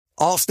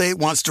Allstate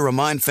wants to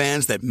remind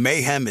fans that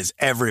mayhem is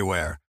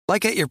everywhere,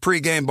 like at your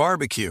pregame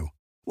barbecue.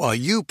 While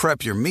you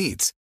prep your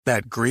meats,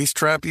 that grease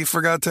trap you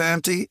forgot to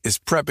empty is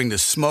prepping to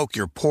smoke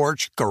your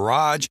porch,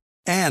 garage,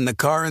 and the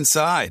car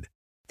inside.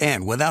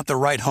 And without the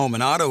right home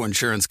and auto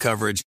insurance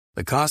coverage,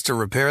 the cost to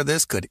repair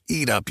this could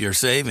eat up your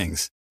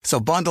savings. So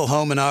bundle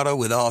home and auto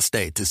with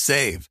Allstate to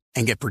save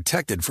and get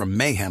protected from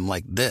mayhem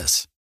like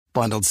this.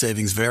 Bundled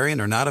savings vary and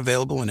are not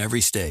available in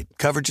every state.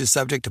 Coverage is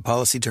subject to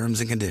policy terms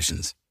and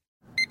conditions.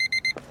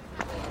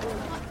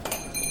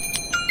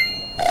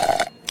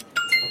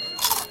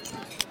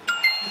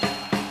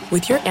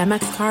 With your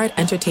Amex card,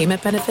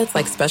 entertainment benefits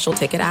like special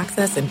ticket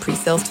access and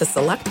pre-sales to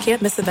select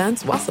can't-miss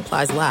events while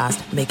supplies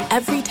last make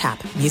every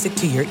tap music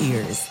to your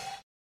ears.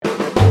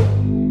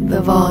 The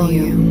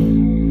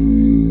volume.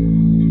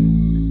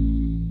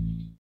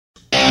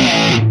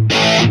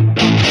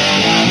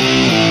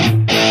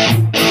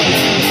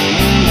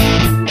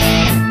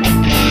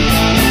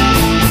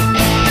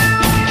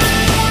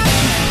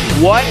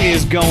 What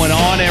is going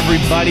on,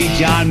 everybody?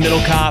 John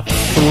Middlecoff,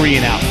 3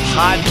 and Out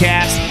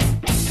podcast.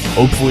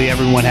 Hopefully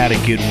everyone had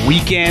a good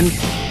weekend,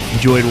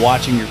 enjoyed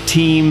watching your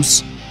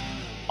teams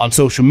on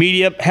social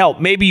media. Hell,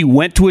 maybe you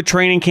went to a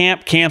training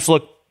camp. Camps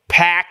look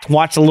packed.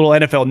 Watched a little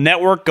NFL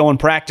Network going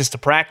practice to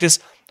practice.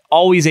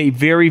 Always a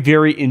very,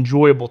 very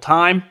enjoyable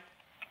time.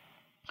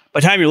 By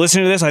the time you're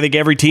listening to this, I think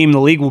every team in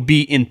the league will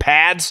be in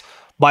pads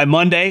by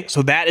Monday,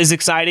 so that is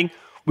exciting.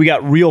 We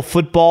got real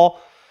football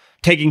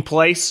taking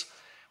place.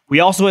 We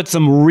also had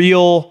some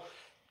real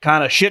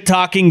kind of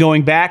shit-talking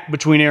going back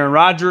between Aaron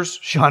Rodgers,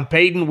 Sean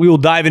Payton. We will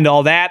dive into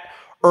all that.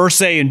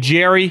 Irsay and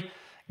Jerry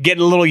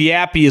getting a little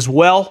yappy as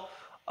well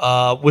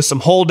with some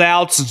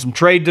holdouts and some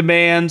trade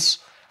demands.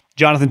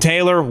 Jonathan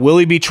Taylor, will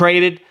he be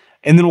traded?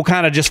 And then we'll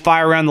kind of just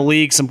fire around the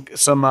league some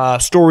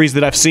stories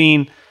that I've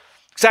seen.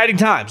 Exciting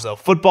times, though.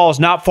 Football is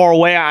not far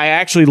away. I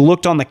actually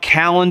looked on the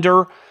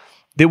calendar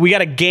that we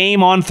got a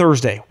game on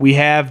Thursday. We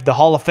have the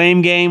Hall of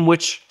Fame game,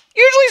 which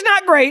usually is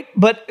not great,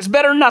 but it's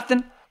better than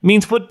nothing.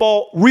 Means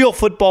football, real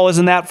football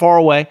isn't that far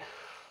away.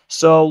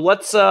 So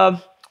let's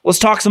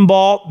talk some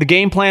ball. The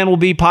game plan will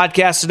be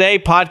podcast today,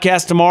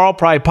 podcast tomorrow,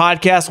 probably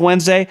podcast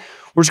Wednesday.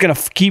 We're just going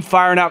to keep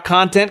firing out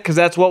content because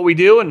that's what we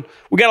do, and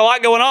we got a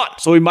lot going on,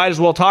 so we might as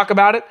well talk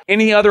about it.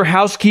 Any other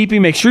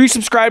housekeeping, make sure you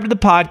subscribe to the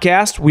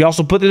podcast. We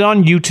also put it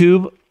on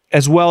YouTube,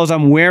 as well as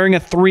I'm wearing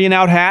a 3 and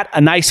Out hat, a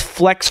nice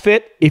flex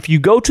fit. If you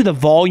go to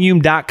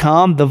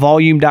thevolume.com,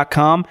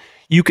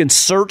 you can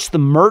search the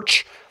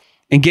merch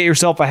and get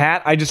yourself a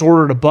hat. I just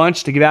ordered a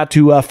bunch to give out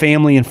to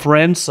family and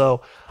friends.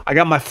 So I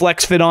got my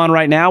flex fit on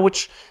right now,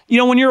 which,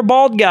 when you're a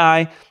bald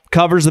guy,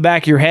 covers the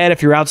back of your head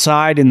if you're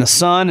outside in the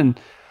sun. And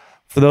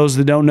for those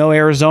that don't know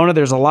Arizona,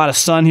 there's a lot of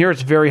sun here.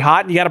 It's very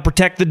hot, and you got to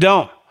protect the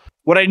dome.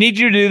 What I need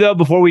you to do, though,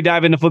 before we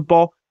dive into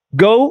football,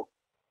 go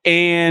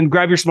and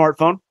grab your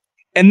smartphone.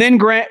 And then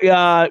go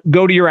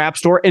to your app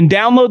store and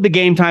download the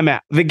Game Time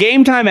app. The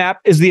Game Time app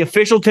is the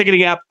official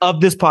ticketing app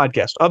of this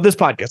podcast.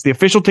 The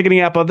official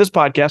ticketing app of this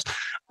podcast.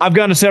 I've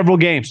gone to several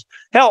games.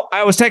 Hell,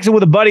 I was texting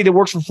with a buddy that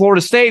works for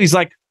Florida State. He's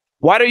like,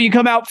 why don't you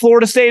come out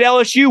Florida State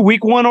LSU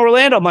week 1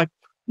 Orlando? I'm like,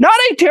 not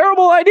a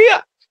terrible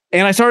idea.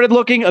 And I started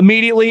looking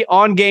immediately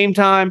on Game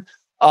Time.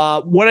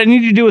 What I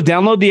need you to do is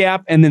download the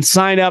app and then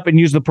sign up and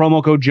use the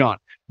promo code John.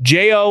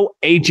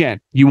 JOHN.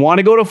 You want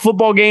to go to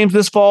football games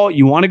this fall?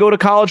 You want to go to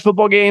college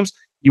football games?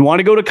 You want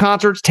to go to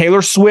concerts?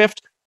 Taylor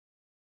Swift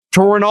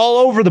touring all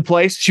over the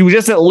place. She was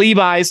just at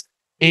Levi's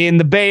in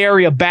the Bay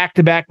Area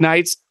back-to-back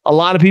nights. A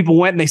lot of people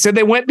went, and they said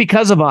they went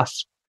because of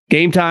us.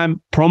 Game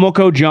Time, promo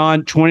code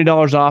John,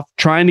 $20 off.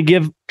 Trying to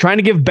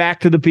give back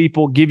to the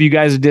people, give you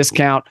guys a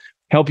discount,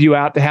 help you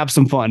out to have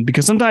some fun.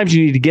 Because sometimes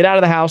you need to get out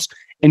of the house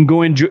and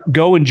go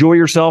enjoy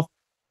yourself.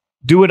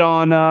 Do it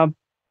on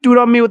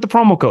me with the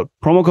promo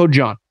code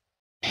John.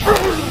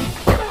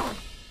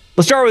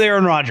 Let's start with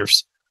Aaron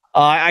Rodgers.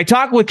 I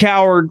talked with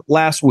Coward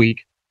last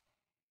week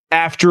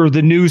after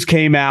the news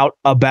came out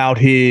about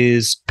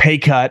his pay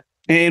cut,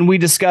 and we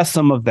discussed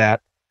some of that.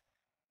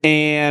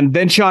 And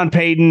then Sean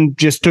Payton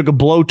just took a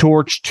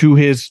blowtorch to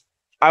his,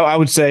 I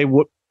would say,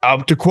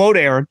 to quote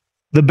Aaron,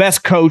 the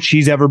best coach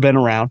he's ever been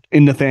around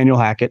in Nathaniel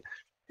Hackett.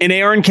 And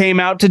Aaron came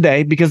out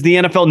today because the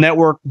NFL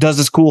Network does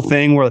this cool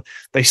thing where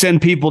they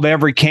send people to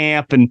every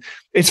camp, and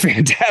it's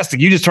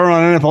fantastic. You just turn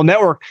on NFL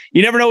Network,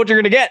 you never know what you're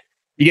going to get.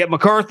 You get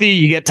McCarthy,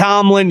 you get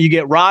Tomlin, you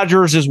get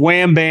Rodgers as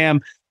wham bam.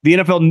 The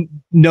NFL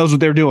knows what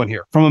they're doing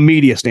here from a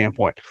media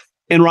standpoint.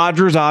 And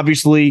Rodgers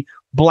obviously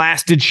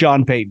blasted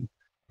Sean Payton,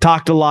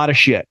 talked a lot of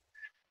shit.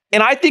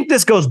 And I think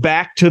this goes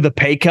back to the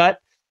pay cut.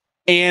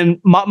 And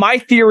my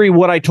theory,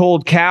 what I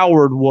told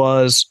Coward,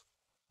 was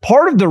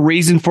part of the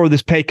reason for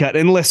this pay cut.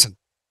 And listen,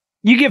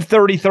 you give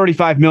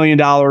 $35 million,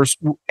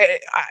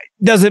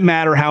 doesn't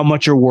matter how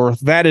much you're worth.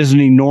 That is an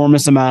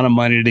enormous amount of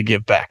money to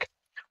give back.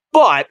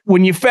 But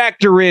when you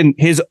factor in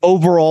his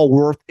overall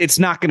worth, it's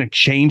not going to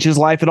change his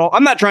life at all.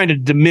 I'm not trying to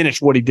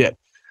diminish what he did,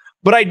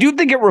 but I do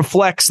think it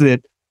reflects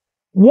that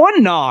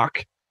one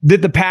knock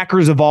that the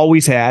Packers have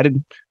always had,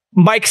 and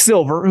Mike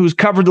Silver, who's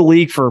covered the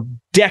league for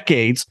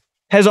decades,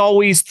 has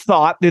always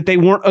thought that they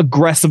weren't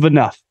aggressive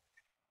enough.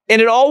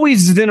 And it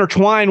always is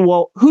intertwined.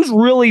 Well, who's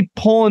really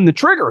pulling the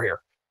trigger here?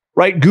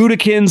 Right?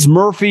 Gudikins,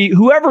 Murphy,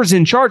 whoever's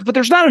in charge, but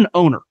there's not an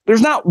owner.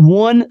 There's not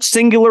one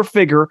singular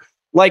figure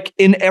like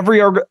in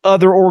every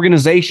other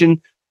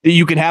organization that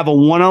you can have a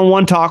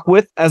one-on-one talk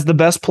with as the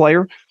best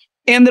player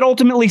and that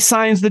ultimately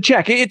signs the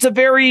check. It's a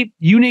very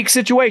unique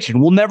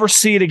situation. We'll never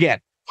see it again.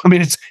 I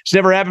mean, it's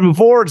never happened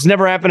before. It's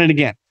never happening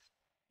again.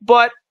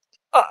 But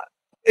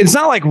it's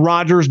not like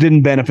Rodgers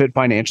didn't benefit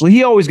financially.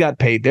 He always got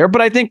paid there.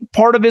 But I think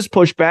part of his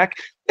pushback,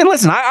 and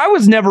listen, I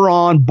was never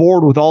on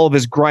board with all of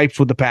his gripes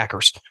with the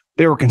Packers.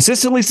 They were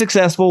consistently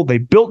successful. They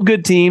built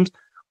good teams,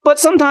 but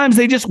sometimes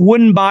they just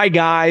wouldn't buy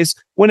guys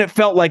when it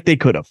felt like they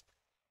could have.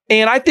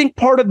 And I think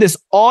part of this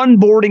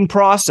onboarding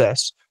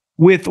process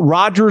with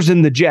Rodgers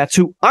and the Jets,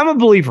 who I'm a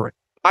believer in,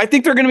 I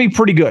think they're going to be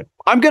pretty good.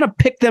 I'm going to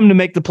pick them to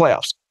make the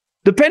playoffs.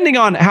 Depending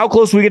on how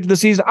close we get to the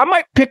season, I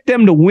might pick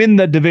them to win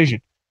the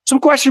division. Some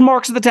question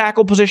marks at the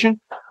tackle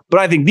position, but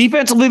I think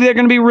defensively they're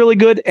going to be really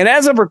good. And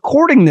as of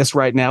recording this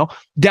right now,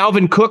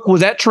 Dalvin Cook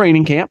was at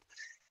training camp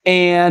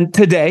and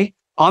today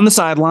on the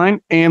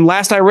sideline. And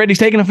last I read, he's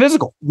taking a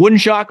physical.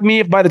 Wouldn't shock me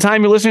if by the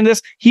time you're listening to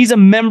this, he's a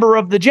member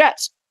of the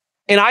Jets.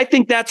 And I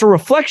think that's a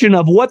reflection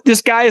of what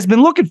this guy has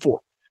been looking for.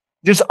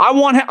 Just I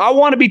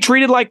want to be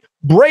treated like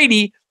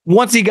Brady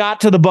once he got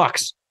to the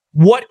Bucs.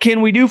 What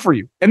can we do for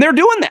you? And they're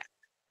doing that.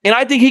 And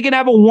I think he can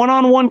have a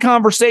one-on-one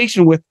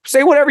conversation with,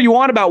 say whatever you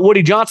want about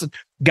Woody Johnson.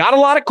 Got a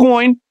lot of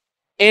coin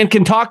and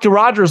can talk to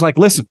Rodgers like,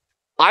 listen,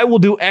 I will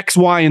do X,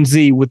 Y, and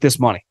Z with this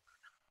money.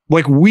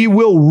 Like we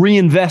will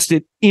reinvest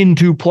it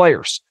into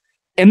players.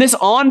 And this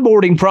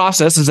onboarding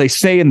process, as they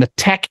say in the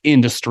tech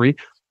industry,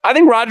 I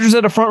think Rodgers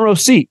had a front row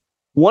seat.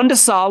 One to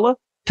Saleh,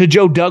 to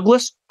Joe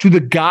Douglas, to the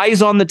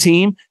guys on the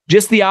team,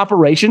 just the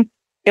operation.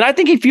 And I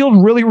think he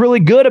feels really, really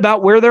good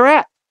about where they're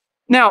at.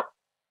 Now,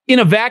 in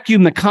a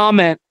vacuum, the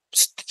comment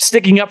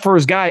sticking up for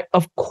his guy,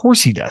 of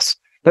course he does.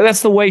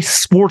 That's the way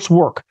sports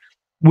work.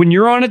 When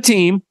you're on a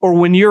team or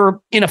when you're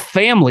in a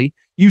family,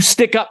 you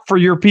stick up for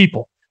your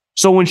people.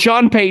 So when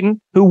Sean Payton,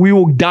 who we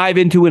will dive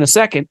into in a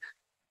second,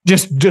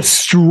 just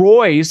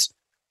destroys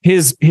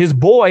his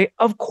boy,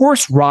 of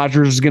course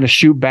Rodgers is going to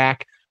shoot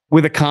back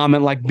with a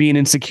comment like being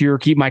insecure,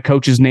 keep my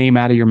coach's name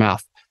out of your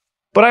mouth.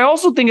 But I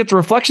also think it's a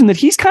reflection that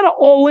he's kind of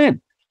all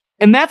in.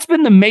 And that's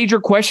been the major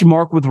question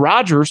mark with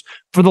Rodgers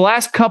for the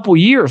last couple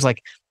years.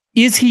 Like,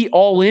 is he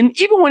all in?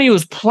 Even when he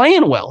was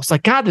playing well, it's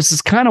like, God, this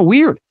is kind of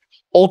weird.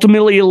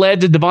 Ultimately, it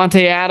led to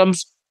Devontae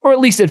Adams, or at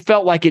least it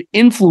felt like it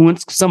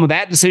influenced some of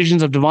that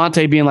decisions of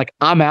Devontae being like,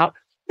 I'm out.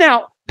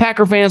 Now,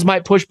 Packer fans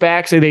might push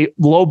back, say they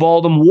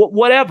lowballed him,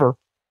 whatever.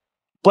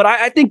 But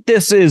I think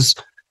this is,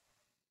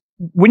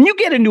 when you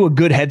get into a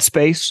good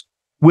headspace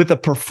with a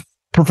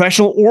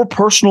professional or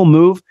personal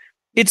move,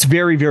 it's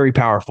very, very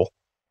powerful.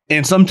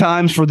 And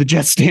sometimes for the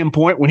Jets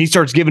standpoint, when he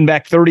starts giving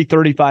back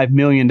 $35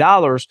 million,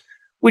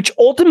 which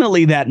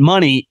ultimately that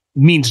money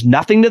means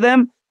nothing to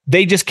them,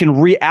 they just can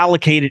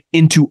reallocate it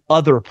into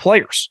other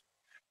players.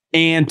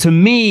 And to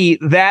me,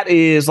 that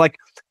is like,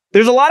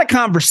 there's a lot of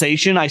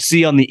conversation I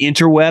see on the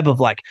interweb of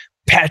like,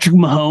 Patrick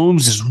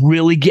Mahomes is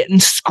really getting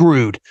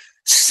screwed.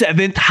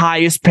 7th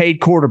highest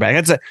paid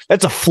quarterback.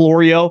 That's a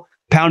Florio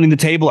pounding the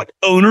table. Like,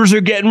 owners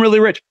are getting really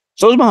rich.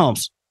 So is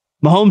Mahomes.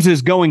 Mahomes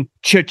is going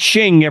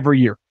cha-ching every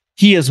year.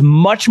 He is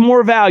much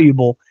more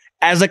valuable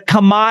as a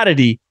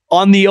commodity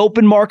on the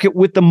open market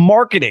with the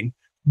marketing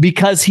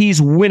because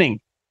he's winning.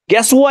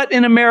 Guess what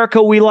in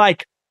America we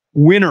like?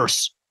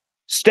 Winners.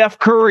 Steph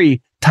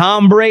Curry,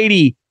 Tom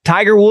Brady,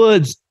 Tiger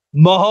Woods,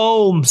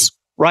 Mahomes,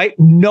 right?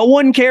 No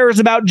one cares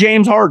about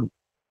James Harden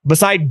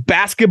beside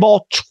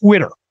basketball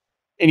Twitter.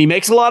 And he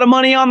makes a lot of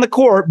money on the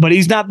court, but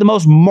he's not the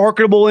most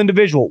marketable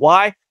individual.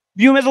 Why?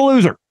 View him as a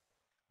loser.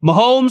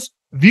 Mahomes,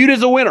 viewed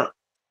as a winner.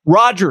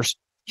 Rodgers,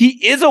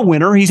 he is a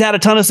winner. He's had a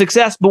ton of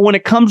success, but when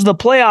it comes to the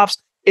playoffs,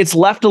 it's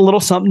left a little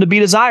something to be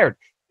desired.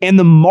 And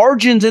the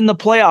margins in the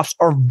playoffs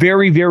are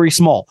very, very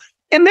small.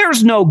 And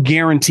there's no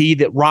guarantee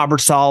that Robert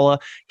Saleh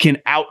can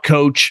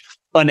outcoach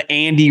an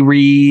Andy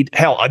Reid,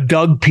 hell, a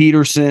Doug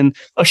Peterson,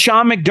 a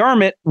Sean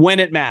McDermott when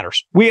it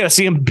matters. We got to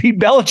see him beat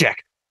Belichick,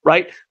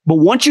 right? But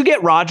once you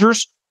get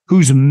Rodgers,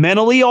 who's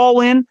mentally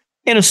all in,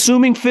 and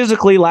assuming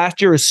physically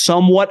last year is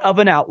somewhat of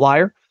an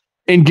outlier,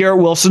 and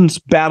Garrett Wilson's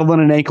battling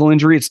an ankle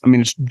injury. It's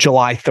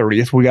July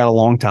 30th. We got a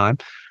long time.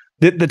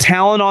 The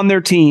talent on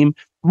their team,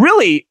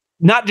 really,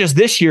 not just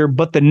this year,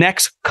 but the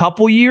next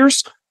couple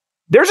years,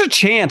 there's a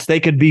chance they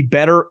could be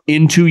better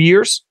in 2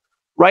 years,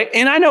 right?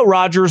 And I know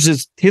Rodgers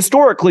is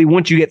historically,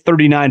 once you get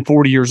 39,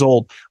 40 years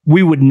old,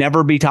 we would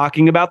never be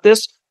talking about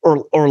this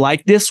or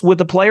like this with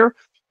a player.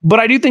 But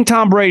I do think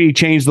Tom Brady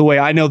changed the way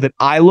I know that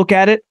I look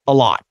at it a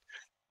lot,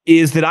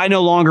 is that I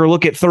no longer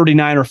look at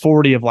 39 or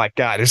 40 of like,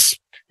 God, this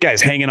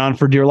guy's hanging on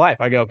for dear life.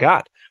 I go,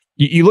 God,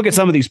 you look at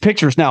some of these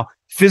pictures now,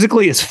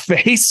 physically his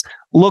face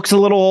looks a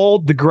little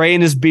old, the gray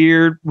in his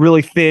beard,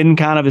 really thin,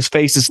 kind of his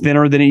face is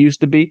thinner than it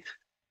used to be.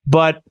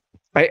 But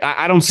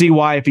I don't see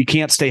why, if he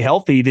can't stay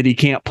healthy, that he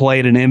can't play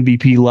at an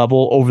MVP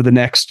level over the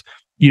next,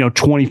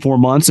 24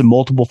 months and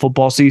multiple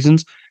football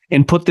seasons.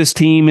 and put this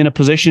team in a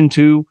position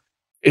to,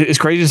 it's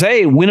crazy to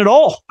say, win it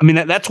all. I mean,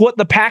 that's what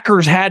the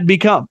Packers had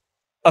become,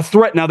 a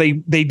threat. Now they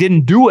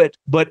didn't do it,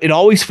 but it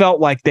always felt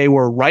like they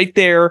were right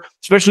there,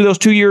 especially those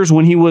 2 years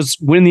when he was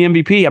winning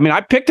the MVP. I mean,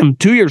 I picked him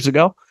 2 years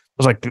ago. I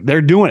was like,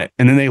 they're doing it.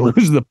 And then they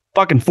lose the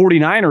fucking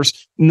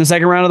 49ers in the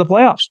second round of the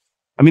playoffs.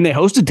 I mean, they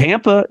hosted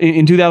Tampa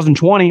in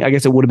 2020. I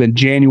guess it would have been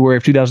January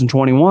of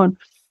 2021.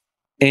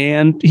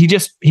 And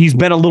he's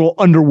been a little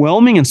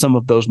underwhelming in some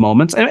of those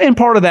moments. And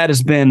part of that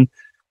has been,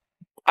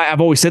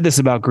 I've always said this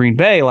about Green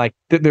Bay, like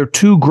their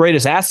two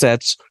greatest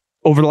assets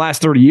over the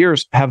last 30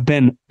 years have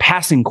been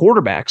passing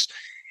quarterbacks.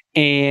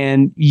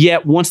 And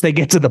yet once they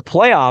get to the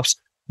playoffs,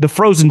 the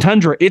frozen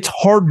tundra, it's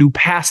hard to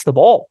pass the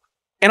ball.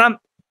 And I'm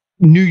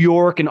New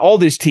York and all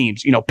these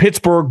teams,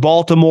 Pittsburgh,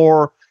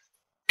 Baltimore,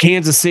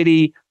 Kansas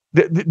City,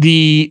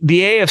 the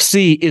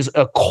AFC is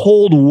a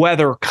cold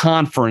weather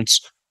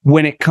conference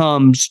when it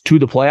comes to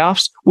the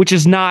playoffs, which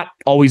is not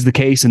always the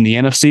case in the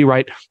NFC,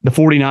 right? The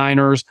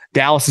 49ers,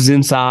 Dallas is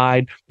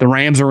inside, the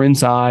Rams are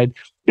inside,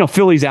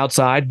 Philly's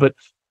outside, but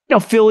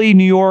Philly,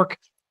 New York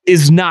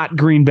is not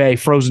Green Bay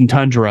frozen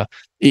tundra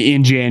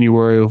in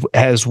January,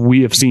 as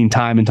we have seen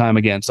time and time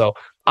again. So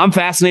I'm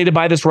fascinated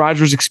by this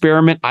Rodgers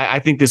experiment. I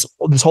think this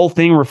whole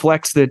thing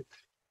reflects that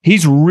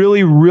he's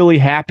really, really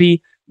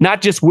happy,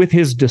 not just with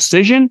his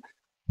decision,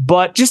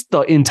 but just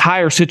the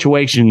entire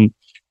situation.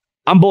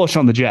 I'm bullish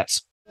on the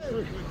Jets.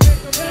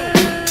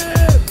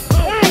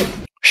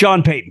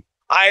 Sean Payton.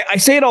 I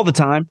say it all the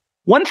time.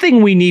 One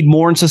thing we need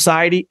more in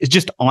society is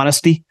just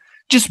honesty.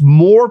 Just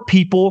more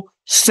people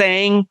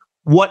saying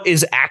what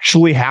is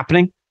actually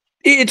happening.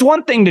 It's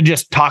one thing to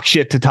just talk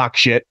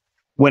shit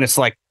when it's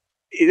like,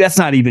 that's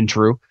not even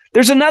true.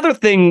 There's another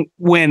thing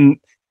when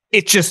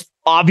it's just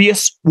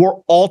obvious we're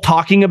all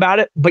talking about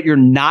it, but you're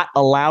not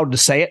allowed to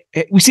say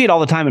it. We see it all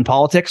the time in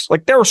politics.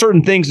 Like there were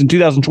certain things in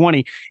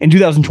 2020 and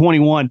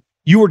 2021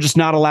 you were just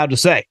not allowed to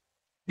say.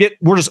 Yet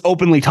we're just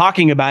openly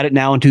talking about it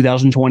now in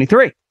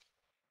 2023.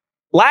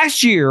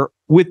 Last year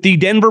with the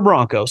Denver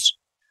Broncos,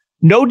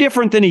 no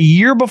different than a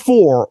year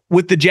before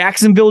with the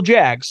Jacksonville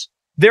Jags,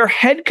 their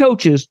head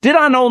coaches did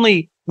not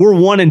only were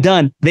one and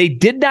done, they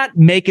did not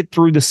make it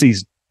through the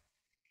season.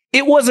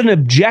 It was an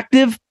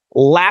objective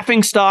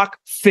laughingstock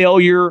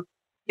failure,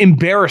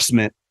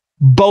 embarrassment,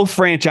 both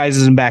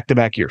franchises in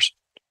back-to-back years.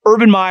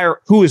 Urban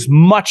Meyer, who is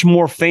much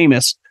more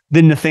famous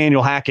than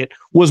Nathaniel Hackett,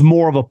 was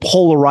more of a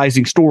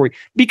polarizing story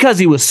because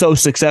he was so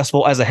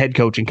successful as a head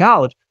coach in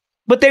college.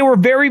 But they were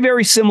very,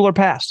 very similar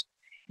paths.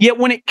 Yet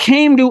when it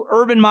came to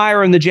Urban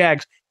Meyer and the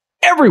Jags,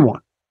 everyone,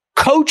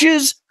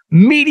 coaches,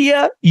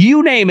 media,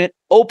 you name it,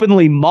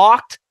 openly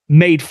mocked,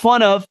 made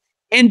fun of,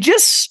 and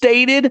just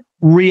stated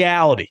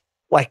reality.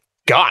 Like,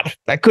 God,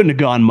 that couldn't have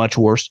gone much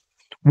worse.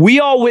 We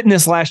all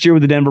witnessed last year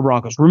with the Denver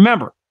Broncos.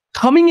 Remember,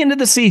 coming into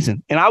the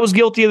season, and I was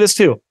guilty of this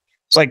too,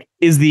 it's like,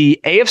 is the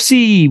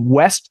AFC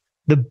West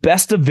the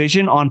best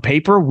division on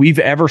paper we've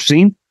ever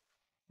seen?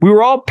 We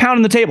were all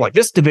pounding the table like,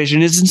 this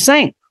division is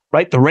insane,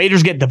 right? The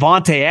Raiders get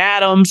Devontae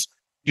Adams.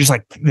 Just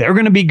like, they're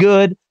going to be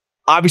good.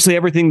 Obviously,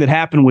 everything that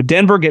happened with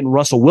Denver, getting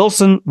Russell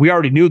Wilson, we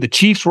already knew the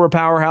Chiefs were a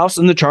powerhouse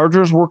and the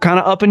Chargers were kind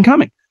of up and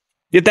coming.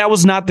 Yet that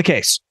was not the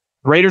case.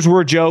 The Raiders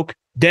were a joke.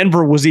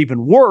 Denver was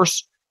even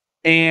worse.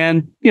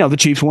 And, the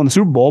Chiefs won the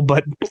Super Bowl,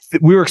 but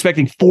we were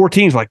expecting 4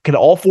 teams. Like, could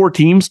all 4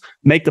 teams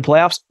make the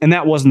playoffs? And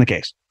that wasn't the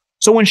case.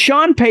 So when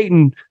Sean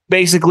Payton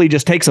basically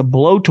just takes a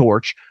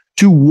blowtorch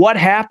to what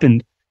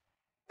happened,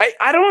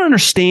 I don't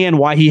understand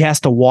why he has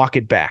to walk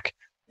it back.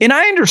 And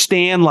I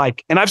understand,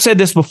 and I've said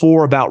this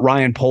before about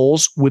Ryan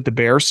Poles with the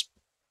Bears.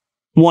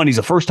 One, he's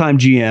a first-time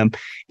GM.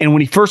 And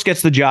when he first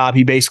gets the job,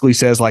 he basically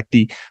says,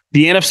 the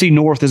NFC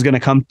North is going to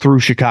come through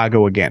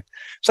Chicago again.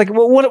 It's like,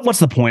 well, what's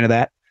the point of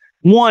that?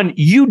 One,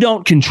 you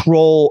don't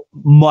control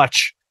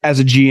much as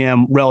a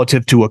GM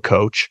relative to a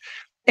coach.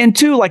 And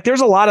two,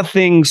 there's a lot of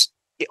things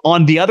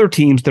on the other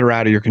teams that are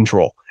out of your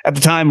control. At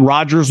the time,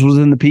 Rodgers was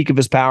in the peak of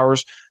his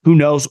powers. Who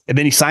knows? And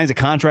then he signs a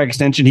contract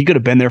extension. He could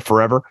have been there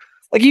forever.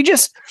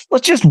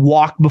 Let's just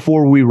walk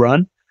before we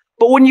run.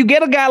 But when you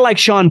get a guy like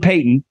Sean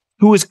Payton,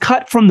 who is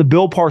cut from the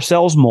Bill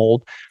Parcells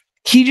mold,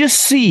 he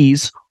just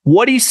sees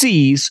what he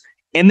sees,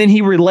 and then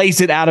he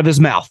relays it out of his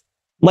mouth,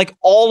 like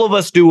all of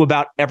us do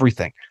about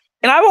everything.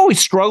 And I've always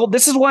struggled.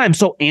 This is why I'm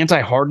so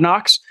anti-Hard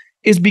Knocks,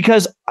 is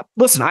because,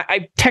 listen,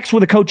 I texted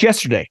with a coach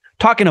yesterday,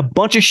 talking a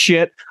bunch of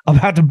shit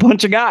about a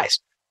bunch of guys.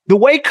 The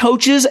way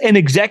coaches and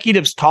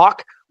executives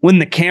talk when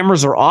the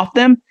cameras are off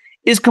them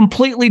is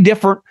completely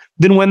different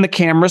than when the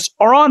cameras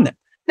are on them.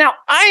 Now,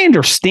 I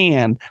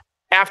understand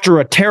after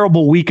a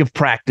terrible week of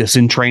practice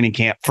in training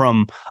camp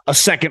from a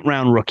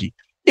second-round rookie,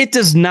 it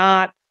does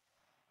not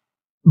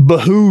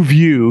behoove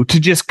you to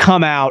just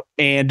come out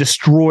and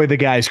destroy the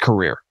guy's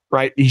career,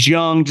 right? He's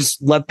young, just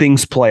let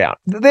things play out.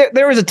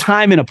 There is a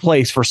time and a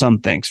place for some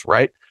things,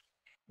 right?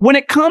 When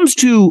it comes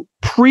to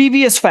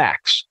previous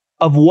facts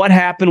of what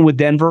happened with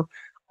Denver,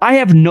 I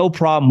have no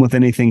problem with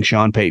anything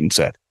Sean Payton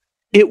said.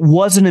 It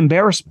was an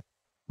embarrassment.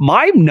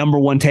 My number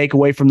one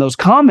takeaway from those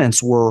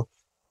comments were,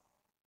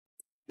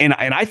 And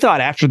I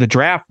thought after the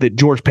draft that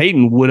George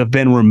Payton would have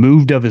been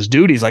removed of his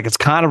duties. Like, it's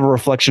kind of a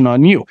reflection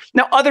on you.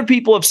 Now, other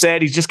people have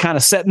said he's just kind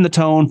of setting the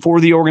tone for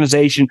the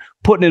organization,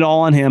 putting it all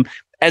on him.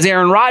 As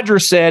Aaron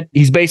Rodgers said,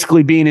 he's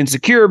basically being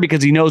insecure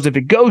because he knows if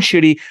it goes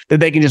shitty,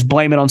 that they can just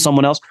blame it on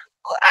someone else.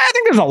 I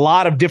think there's a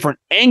lot of different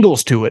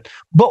angles to it.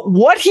 But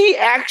what he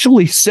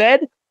actually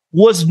said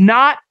was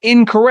not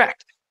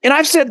incorrect. And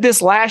I've said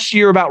this last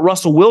year about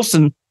Russell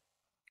Wilson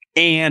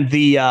and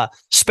the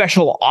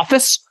special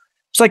office.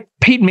 It's like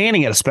Peyton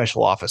Manning had a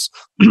special office.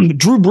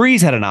 Drew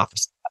Brees had an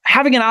office.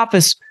 Having an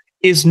office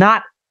is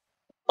not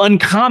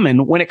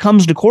uncommon when it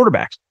comes to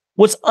quarterbacks.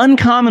 What's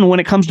uncommon when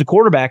it comes to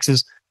quarterbacks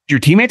is, do your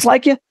teammates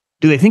like you?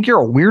 Do they think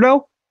you're a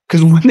weirdo?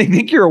 Because when they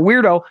think you're a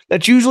weirdo,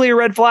 that's usually a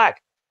red flag.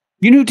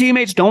 You know who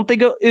teammates don't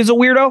think is a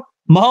weirdo?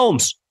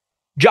 Mahomes,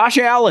 Josh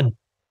Allen,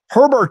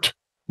 Herbert,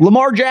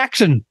 Lamar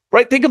Jackson,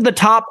 right? Think of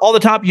all the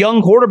top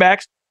young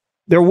quarterbacks.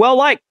 They're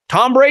well-liked.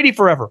 Tom Brady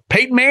forever.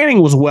 Peyton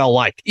Manning was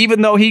well-liked,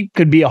 even though he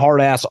could be a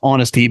hard-ass on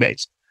his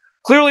teammates.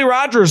 Clearly,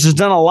 Rodgers has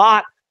done a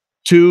lot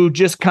to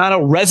just kind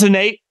of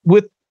resonate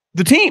with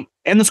the team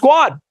and the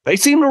squad. They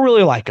seem to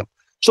really like him.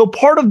 So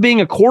part of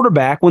being a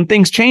quarterback, when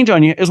things change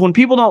on you, is when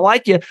people don't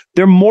like you,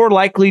 they're more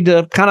likely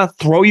to kind of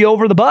throw you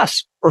over the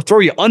bus, or throw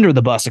you under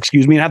the bus,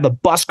 and have the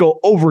bus go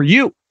over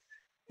you.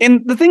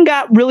 And the thing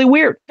got really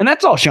weird. And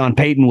that's all Sean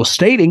Payton was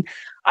stating.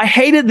 I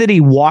hated that he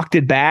walked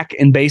it back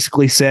and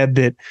basically said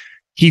that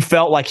he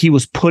felt like he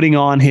was putting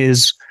on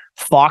his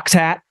Fox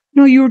hat.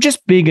 No, you were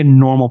just being a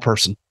normal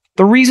person.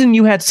 The reason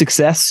you had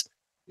success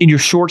in your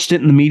short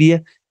stint in the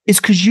media is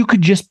because you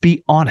could just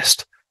be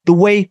honest, the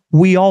way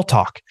we all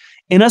talk.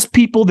 And us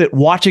people that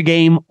watch a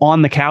game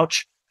on the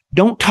couch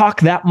don't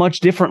talk that much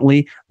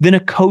differently than a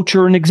coach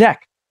or an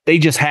exec. They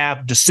just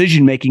have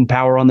decision-making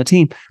power on the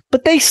team,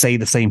 but they say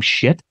the same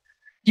shit.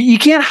 You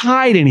can't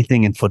hide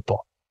anything in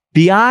football.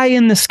 The eye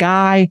in the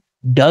sky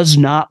does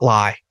not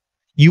lie.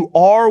 You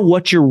are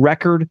what your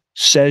record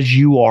says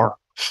you are,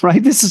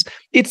 right?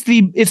 It's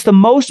the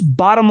most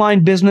bottom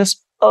line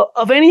business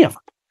of any of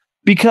them,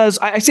 because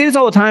I say this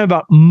all the time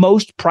about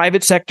most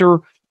private sector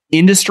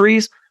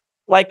industries.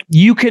 Like,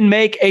 you can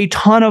make a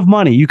ton of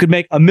money. You could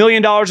make $1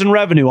 million in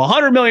revenue,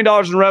 $100 million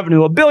in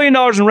revenue, $1 billion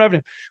in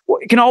revenue. Well,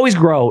 it can always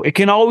grow. It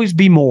can always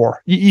be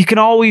more. You can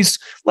always,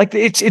 like,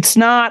 it's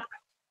not,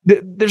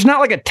 there's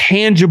not like a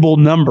tangible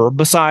number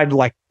beside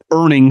like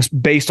earnings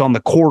based on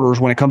the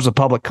quarters when it comes to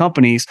public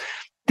companies,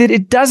 that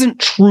it doesn't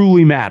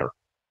truly matter.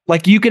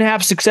 Like, you can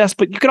have success,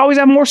 but you can always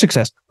have more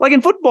success. Like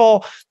in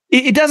football,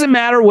 it doesn't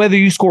matter whether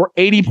you score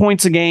 80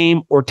 points a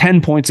game or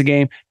 10 points a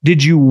game.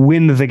 Did you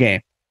win the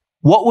game?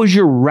 What was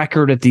your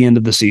record at the end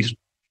of the season?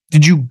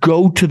 Did you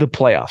go to the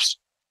playoffs?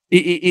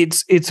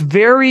 It's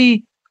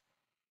very,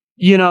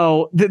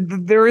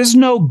 there is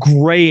no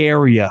gray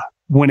area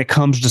when it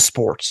comes to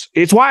sports.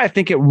 It's why I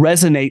think it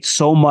resonates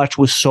so much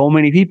with so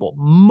many people.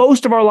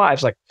 Most of our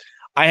lives, like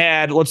I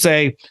had, let's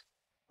say,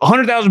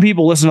 100,000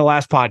 people listen to the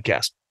last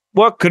podcast.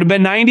 What could have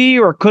been 90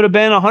 or could have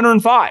been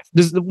 105?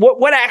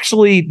 What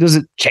actually, does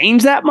it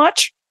change that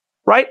much?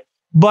 Right?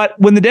 But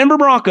when the Denver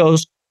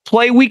Broncos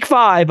play week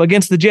 5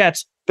 against the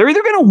Jets, they're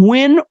either going to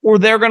win or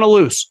they're going to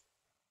lose,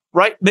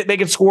 right? They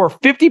could score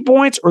 50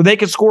 points or they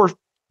could score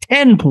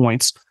 10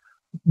 points.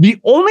 The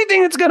only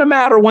thing that's going to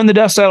matter when the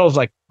dust settles is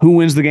like who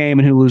wins the game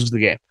and who loses the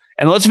game.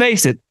 And let's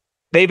face it,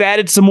 they've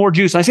added some more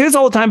juice. And I say this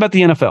all the time about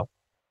the NFL.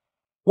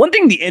 One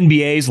thing the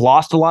NBA's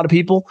lost a lot of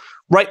people,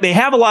 right? They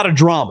have a lot of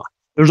drama.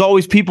 There's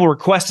always people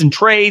requesting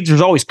trades.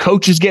 There's always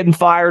coaches getting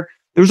fired.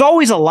 There's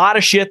always a lot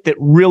of shit that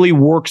really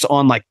works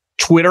on like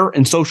Twitter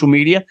and social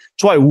media.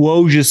 That's why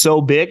Woj is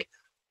so big,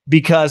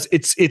 because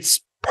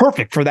it's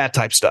perfect for that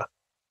type of stuff.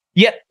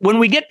 Yet when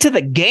we get to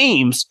the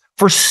games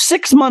for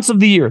 6 months of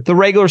the year, the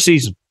regular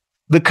season,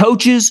 the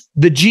coaches,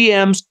 the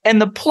GMs,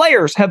 and the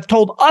players have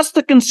told us,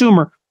 the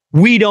consumer,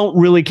 we don't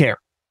really care.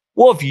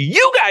 Well, if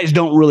you guys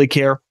don't really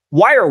care,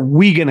 why are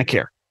we going to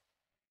care?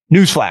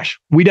 Newsflash,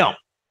 we don't.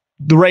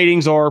 The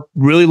ratings are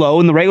really low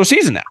in the regular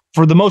season now,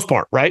 for the most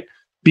part, right?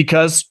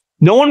 Because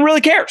no one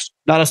really cares.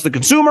 Not us, the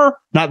consumer,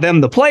 not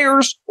them, the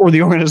players, or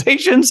the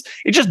organizations.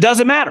 It just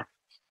doesn't matter.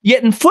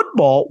 Yet in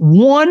football,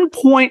 1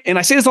 point, and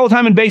I say this all the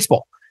time in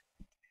baseball,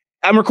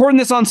 I'm recording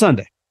this on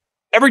Sunday.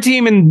 Every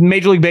team in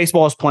Major League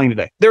Baseball is playing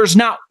today. There's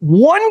not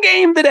one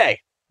game today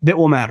that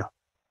will matter.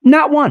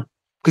 Not one.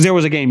 Because there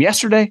was a game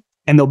yesterday,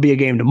 and there'll be a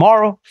game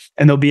tomorrow,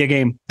 and there'll be a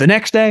game the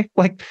next day.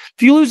 Like,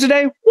 if you lose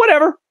today,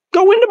 whatever,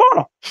 go win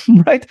tomorrow,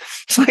 right?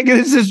 It's like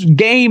this is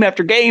game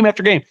after game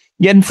after game.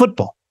 Yet in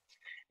football,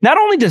 not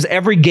only does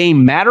every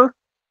game matter,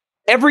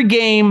 every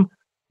game,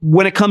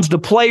 when it comes to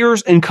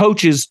players and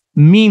coaches,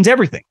 means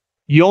everything.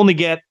 You only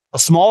get a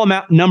small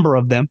number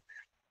of them.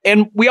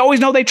 And we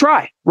always know they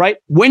try, right?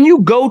 When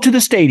you go to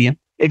the stadium,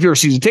 if you're a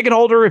season ticket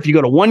holder, if you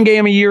go to one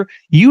game a year,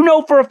 you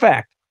know for a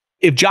fact,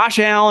 if Josh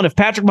Allen, if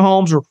Patrick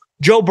Mahomes, or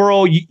Joe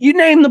Burrow, you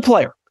name the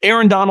player,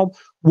 Aaron Donald,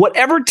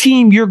 whatever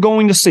team you're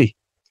going to see,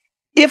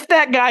 if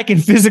that guy can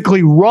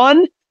physically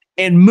run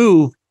and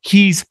move,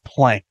 he's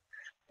playing.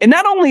 And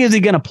not only is he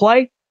going to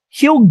play,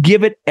 he'll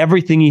give it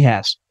everything he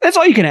has. That's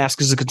all you can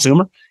ask as a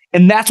consumer.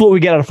 And that's what we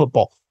get out of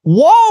football.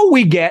 Whoa,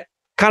 we get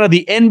kind of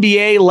the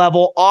NBA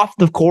level, off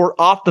the court,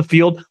 off the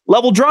field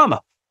level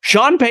drama.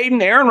 Sean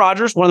Payton, Aaron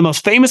Rodgers, one of the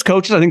most famous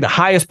coaches, I think the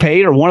highest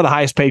paid or one of the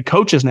highest paid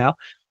coaches now,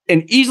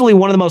 and easily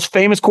one of the most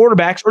famous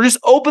quarterbacks, are just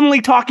openly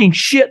talking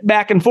shit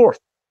back and forth.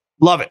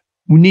 Love it.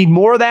 We need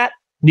more of that.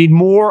 Need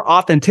more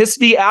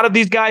authenticity out of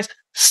these guys.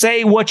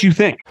 Say what you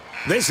think.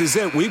 This is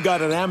it. We've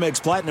got an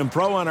Amex Platinum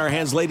Pro on our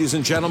hands, ladies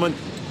and gentlemen.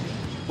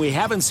 We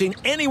haven't seen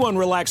anyone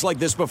relax like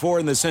this before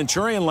in the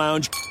Centurion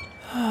Lounge.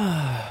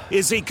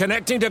 Is he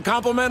connecting to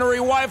complimentary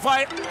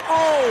Wi-Fi?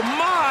 Oh,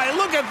 my.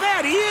 Look at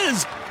that. He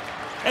is.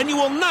 And you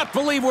will not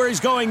believe where he's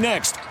going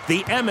next.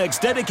 The Amex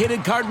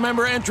dedicated card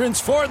member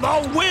entrance for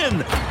the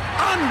win.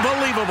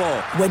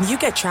 Unbelievable. When you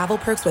get travel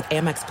perks with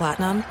Amex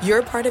Platinum,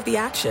 you're part of the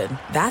action.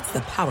 That's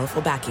the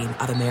powerful backing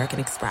of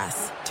American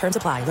Express. Terms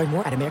apply. Learn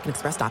more at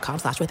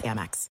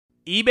americanexpress.com/withAmex.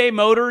 eBay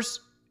Motors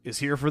is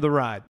here for the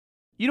ride.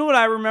 You know what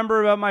I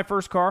remember about my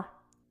first car?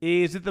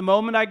 Is at the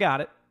moment I got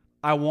it,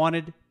 I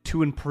wanted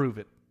to improve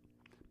it.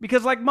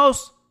 Because like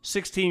most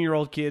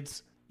 16-year-old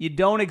kids, you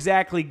don't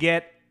exactly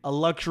get a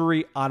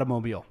luxury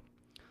automobile.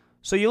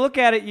 So you look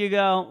at it, you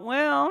go,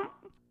 well,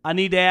 I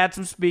need to add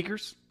some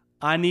speakers.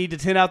 I need to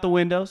tint out the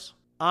windows.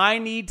 I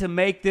need to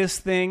make this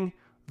thing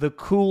the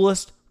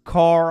coolest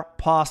car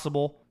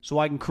possible so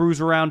I can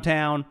cruise around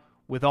town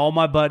with all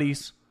my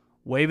buddies,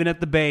 waving at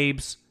the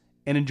babes,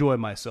 and enjoy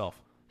myself.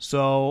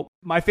 So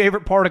my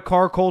favorite part of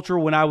car culture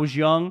when I was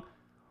young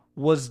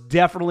was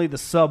definitely the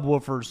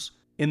subwoofers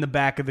in the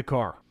back of the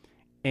car.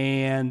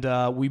 And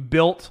we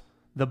built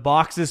the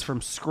boxes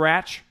from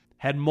scratch,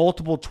 had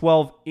multiple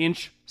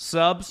 12-inch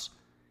subs,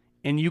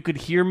 and you could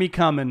hear me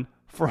coming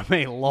from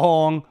a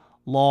long,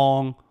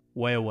 long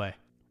way away.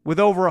 With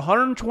over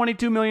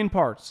 122 million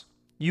parts,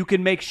 you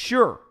can make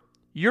sure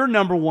your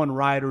number one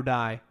ride or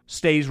die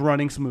stays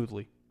running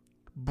smoothly.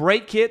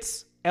 Brake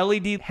kits,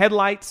 LED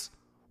headlights,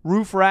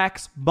 roof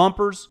racks,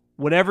 bumpers,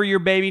 whatever your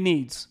baby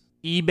needs,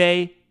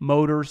 eBay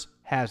Motors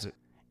has it.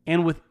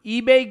 And with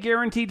eBay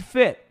Guaranteed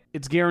Fit,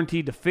 it's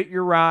guaranteed to fit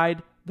your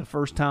ride the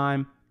first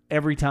time,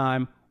 every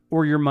time,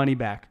 or your money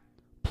back.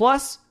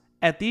 Plus,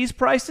 at these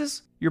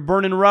prices, you're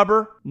burning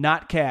rubber,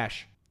 not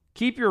cash.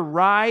 Keep your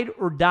ride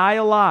or die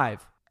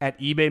alive at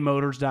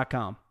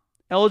ebaymotors.com.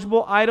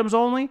 Eligible items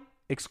only.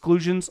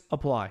 Exclusions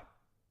apply.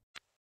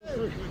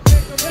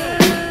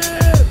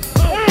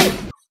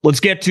 Let's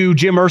get to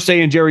Jim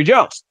Irsay and Jerry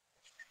Jones.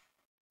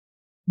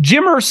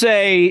 Jim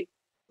Irsay,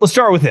 let's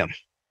start with him.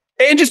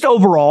 And just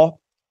overall,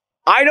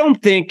 I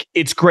don't think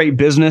it's great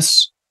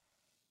business.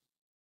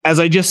 As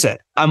I just said,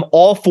 I'm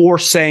all for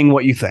saying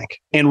what you think.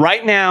 And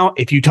right now,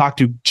 if you talk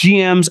to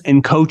GMs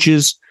and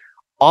coaches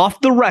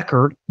off the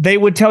record, they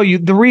would tell you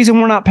the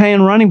reason we're not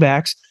paying running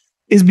backs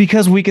is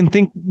because we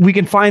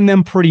can find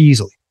them pretty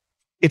easily.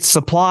 It's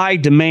supply,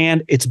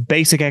 demand, it's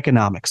basic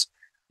economics.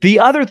 The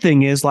other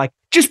thing is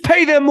just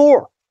pay them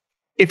more.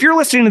 If you're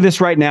listening to this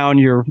right now and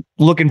you're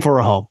looking for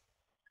a home,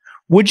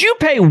 would you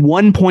pay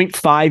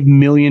 $1.5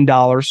 million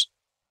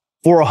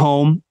for a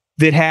home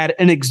that had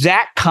an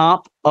exact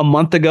comp a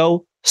month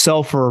ago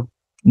sell for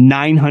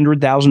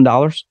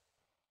 $900,000?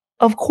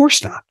 Of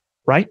course not,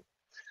 right?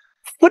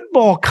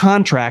 Football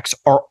contracts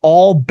are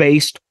all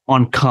based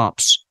on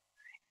comps,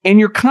 and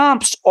your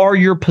comps are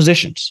your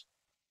positions.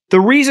 The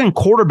reason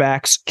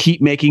quarterbacks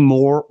keep making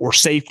more, or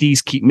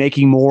safeties keep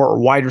making more, or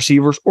wide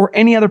receivers, or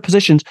any other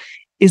positions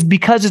is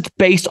because it's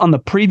based on the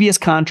previous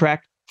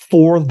contract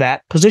for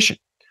that position.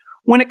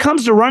 When it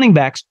comes to running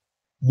backs,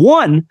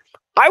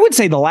 I would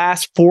say the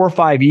last 4 or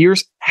 5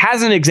 years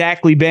hasn't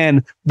exactly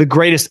been the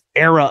greatest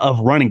era of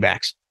running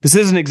backs. This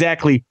isn't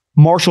exactly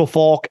Marshall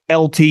Faulk,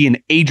 LT,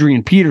 and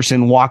Adrian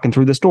Peterson walking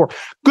through this door.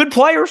 Good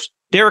players.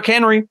 Derrick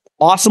Henry,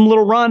 awesome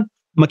little run.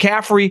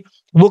 McCaffrey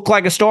looked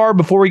like a star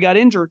before he got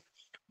injured.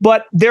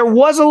 But there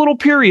was a little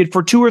period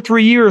for 2 or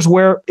 3 years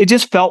where it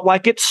just felt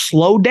like it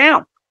slowed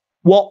down.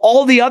 While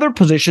all the other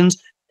positions,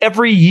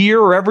 every year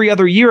or every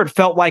other year, it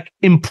felt like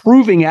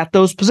improving at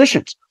those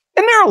positions.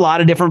 And there are a lot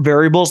of different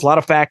variables, a lot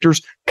of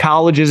factors.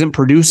 College isn't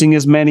producing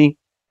as many,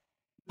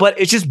 but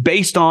it's just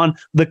based on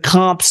the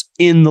comps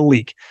in the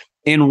league.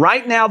 And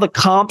right now, the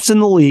comps in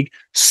the league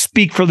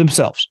speak for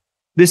themselves.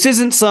 This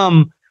isn't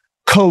some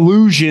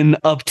collusion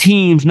of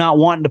teams not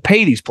wanting to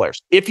pay these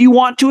players. If you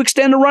want to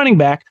extend a running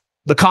back,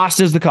 the cost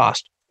is the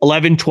cost,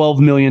 $11, $12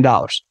 million.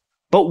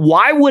 But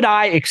why would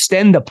I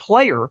extend a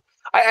player?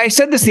 I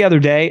said this the other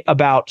day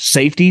about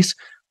safeties.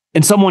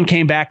 And someone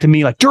came back to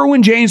me like,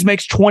 Derwin James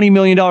makes $20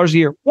 million a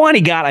year. One,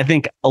 he got, I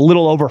think, a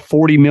little over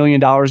 $40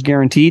 million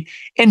guaranteed.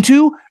 And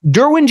two,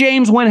 Derwin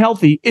James, when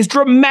healthy, is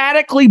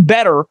dramatically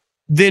better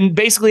than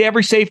basically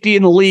every safety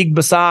in the league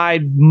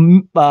beside,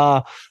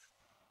 Minka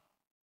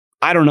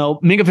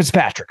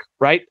Fitzpatrick,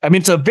 right? I mean,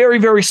 it's a very,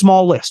 very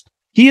small list.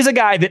 He is a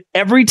guy that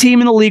every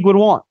team in the league would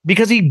want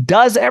because he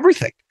does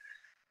everything.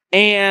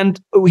 And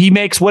he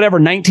makes whatever,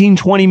 $19,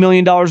 $20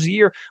 million a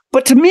year.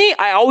 But to me,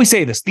 I always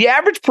say this, the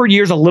average per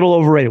year is a little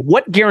overrated.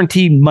 What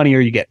guaranteed money are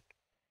you getting?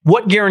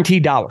 What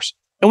guaranteed dollars?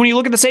 And when you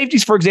look at the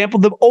safeties, for example,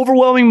 the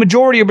overwhelming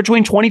majority are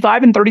between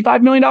 $25 and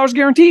 $35 million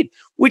guaranteed.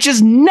 which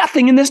is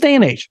nothing in this day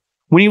and age.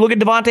 When you look at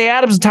Devontae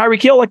Adams and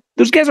Tyreek Hill, like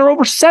those guys are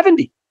over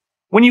 70.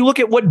 When you look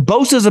at what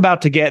Bosa's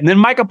about to get, and then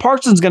Micah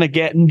Parsons going to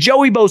get, and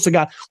Joey Bosa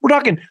got, we're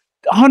talking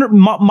 100,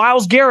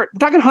 Myles Garrett,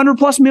 we're talking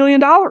 $100+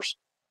 million.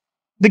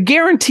 The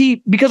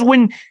guarantee, because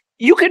when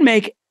you can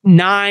make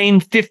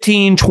 $9,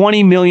 $15,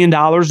 $20 million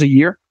a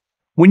year,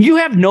 when you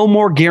have no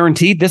more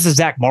guarantee, this is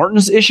Zach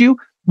Martin's issue,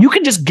 you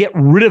can just get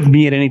rid of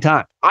me at any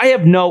time. I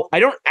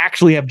don't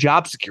actually have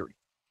job security.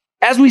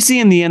 As we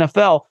see in the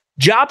NFL,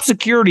 job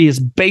security is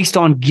based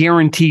on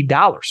guaranteed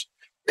dollars.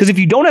 Because if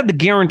you don't have the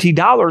guaranteed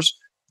dollars,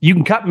 you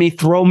can cut me,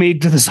 throw me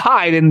to the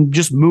side, and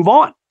just move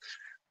on.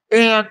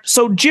 And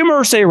so Jim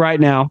Irsay right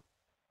now,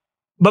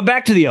 but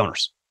back to the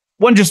owners.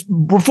 Just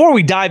before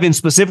we dive in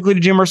specifically to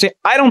Jim Irsay,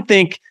 I don't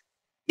think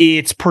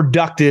it's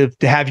productive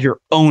to have your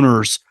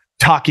owners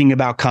talking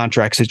about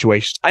contract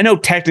situations. I know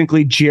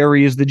technically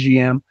Jerry is the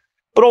GM,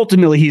 but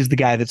ultimately he's the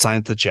guy that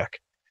signs the check.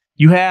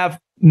 You have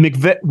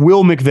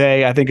Will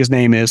McVay, I think his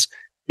name is,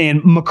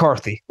 and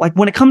McCarthy. Like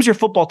when it comes to your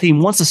football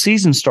team, once the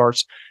season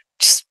starts,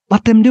 just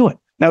let them do it.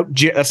 Now,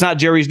 that's not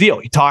Jerry's deal.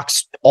 He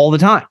talks all the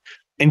time,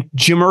 and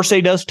Jim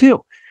Irsay does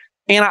too.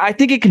 And I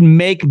think it can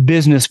make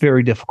business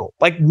very difficult.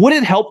 Like, would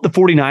it help the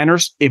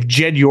 49ers if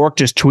Jed York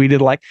just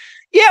tweeted like,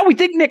 yeah, we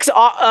think Nick's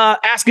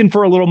asking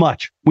for a little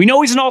much. We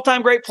know he's an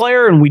all-time great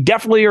player, and we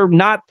definitely are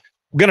not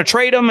going to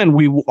trade him, and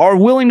we are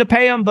willing to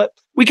pay him, but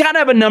we kind of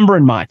have a number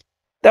in mind.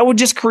 That would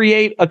just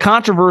create a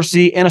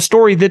controversy and a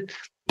story that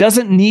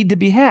doesn't need to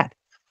be had.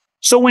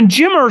 So when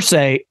Jim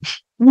Irsay,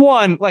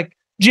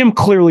 Jim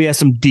clearly has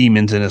some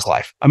demons in his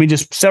life. I mean,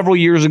 just several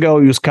years ago,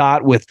 he was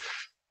caught with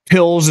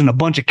pills and a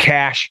bunch of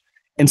cash.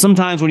 And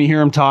sometimes when you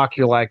hear him talk,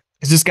 you're like,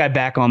 is this guy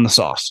back on the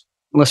sauce?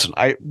 Listen,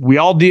 we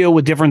all deal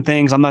with different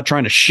things. I'm not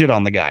trying to shit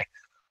on the guy.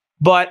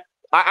 But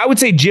I would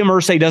say Jim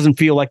Irsay doesn't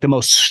feel like the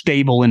most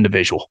stable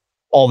individual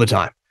all the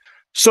time.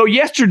 So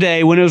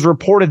yesterday, when it was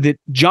reported that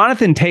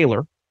Jonathan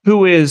Taylor,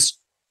 who is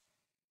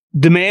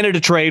demanded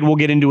a trade, we'll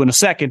get into in a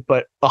second,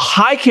 but a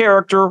high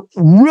character,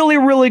 really,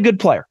 really good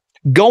player,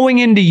 going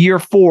into year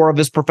 4 of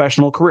his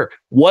professional career,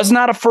 was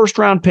not a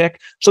first-round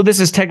pick, so this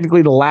is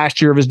technically the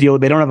last year of his deal.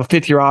 They don't have a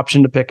fifth-year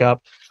option to pick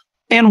up,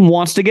 and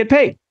wants to get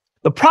paid.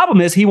 The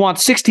problem is he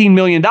wants $16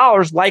 million.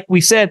 Like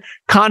we said,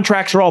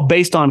 contracts are all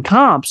based on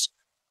comps.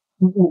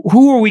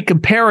 Who are we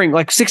comparing?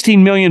 Like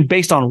 $16 million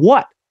based on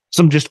what?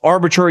 Some just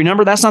arbitrary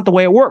number? That's not the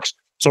way it works.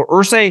 So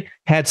Irsay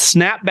had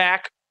snapped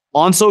back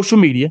on social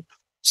media,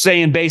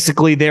 saying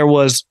basically there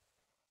was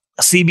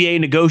a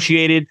CBA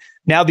negotiated.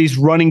 Now these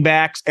running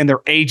backs and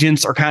their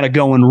agents are kind of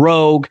going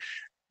rogue.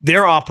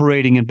 They're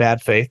operating in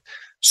bad faith.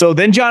 So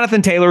then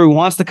Jonathan Taylor, who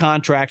wants the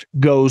contract,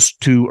 goes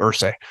to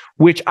Irsay,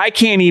 which I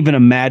can't even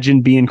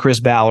imagine being Chris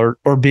Ballard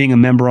or being a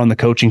member on the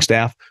coaching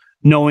staff,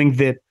 knowing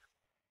that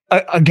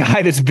a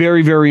guy that's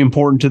very, very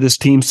important to this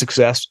team's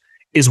success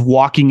is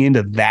walking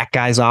into that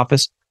guy's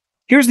office.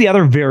 Here's the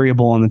other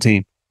variable on the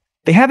team.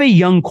 They have a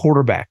young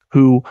quarterback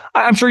who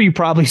I'm sure you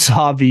probably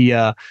saw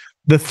the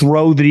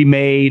throw that he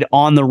made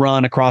on the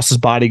run across his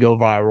body go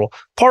viral.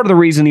 Part of the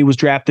reason he was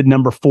drafted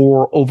number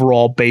 4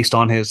 overall based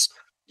on his,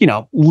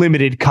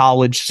 limited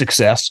college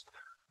success.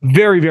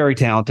 Very, very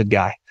talented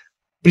guy.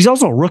 But he's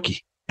also a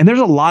rookie. And there's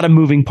a lot of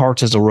moving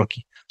parts as a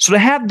rookie. So to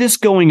have this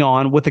going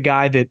on with a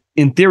guy that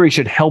in theory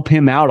should help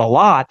him out a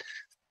lot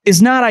is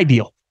not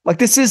ideal. Like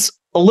this is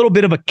a little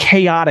bit of a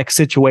chaotic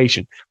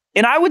situation.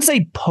 And I would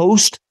say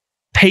post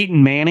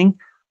Payton Manning,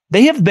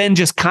 they have been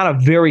just kind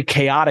of very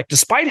chaotic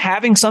despite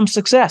having some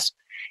success.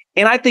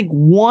 And I think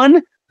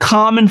one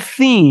common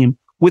theme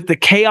with the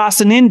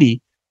chaos in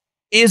Indy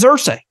is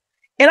Irsay.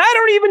 And I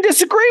don't even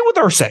disagree with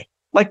Irsay.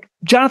 Like,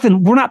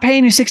 Jonathan, we're not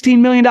paying you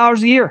 $16 million a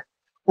year.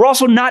 We're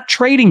also not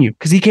trading you,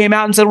 because he came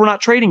out and said we're not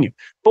trading you.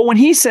 But when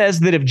he says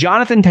that if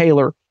Jonathan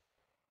Taylor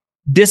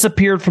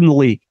disappeared from the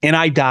league and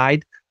I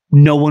died,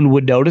 no one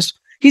would notice,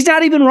 he's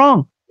not even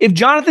wrong. If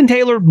Jonathan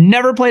Taylor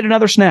never played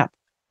another snap,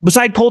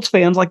 beside Colts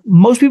fans, like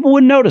most people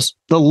wouldn't notice.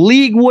 The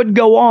league would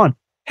go on.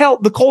 Hell,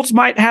 the Colts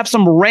might have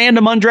some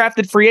random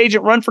undrafted free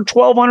agent run for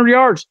 1,200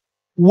 yards.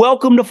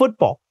 Welcome to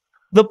football.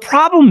 The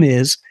problem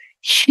is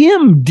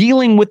him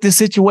dealing with this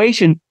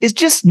situation is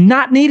just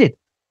not needed.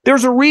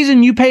 There's a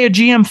reason you pay a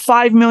GM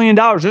 $5 million.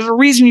 There's a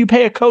reason you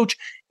pay a coach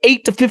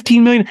 $8 to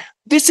 $15 million.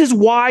 This is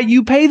why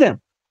you pay them.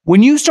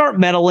 When you start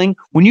meddling,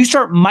 when you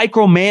start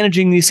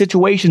micromanaging these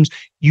situations,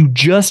 you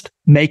just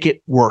make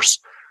it worse.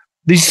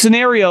 These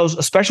scenarios,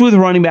 especially with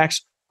running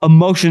backs,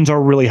 emotions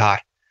are really high.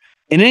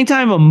 And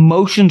anytime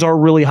emotions are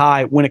really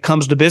high when it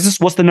comes to business,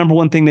 what's the number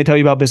one thing they tell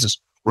you about business?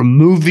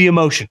 Remove the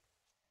emotion.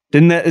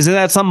 Isn't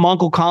that something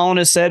Uncle Colin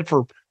has said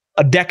for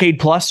a decade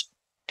plus?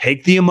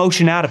 Take the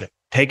emotion out of it.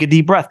 Take a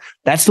deep breath.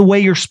 That's the way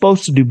you're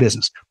supposed to do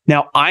business.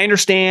 Now, I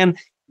understand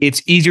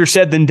it's easier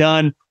said than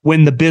done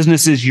when the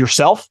business is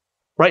yourself,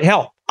 right?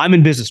 Hell, I'm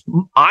in business.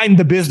 I'm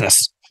the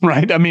business,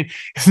 right? I mean,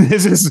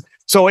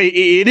 so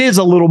it is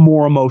a little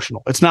more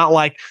emotional. It's not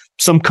like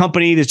some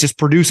company that's just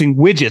producing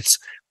widgets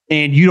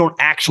and you don't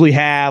actually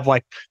have,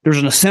 like, there's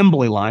an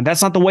assembly line.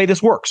 That's not the way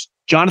this works.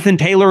 Jonathan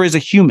Taylor is a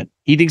human.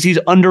 He thinks he's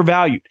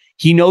undervalued.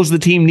 He knows the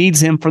team needs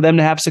him for them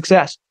to have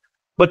success.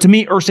 But to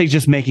me, Irsay's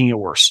just making it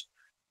worse.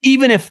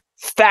 Even if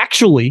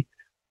factually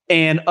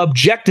and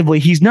objectively,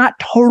 he's not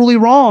totally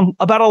wrong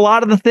about a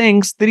lot of the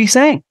things that he's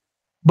saying.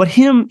 But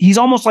he's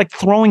almost like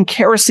throwing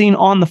kerosene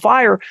on the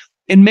fire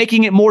and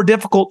making it more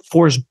difficult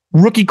for his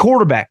rookie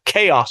quarterback.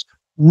 Chaos.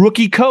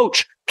 Rookie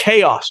coach.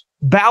 Chaos.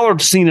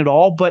 Ballard's seen it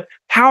all, but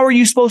how are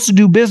you supposed to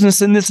do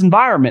business in this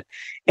environment?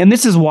 And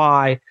this is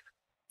why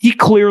he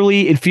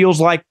clearly, it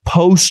feels like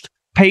post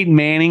Peyton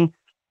Manning,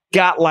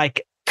 got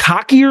like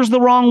cockier is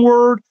the wrong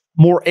word,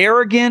 more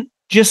arrogant,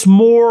 just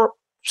more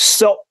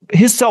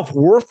his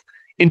self-worth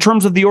in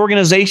terms of the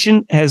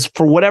organization has,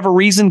 for whatever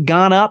reason,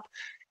 gone up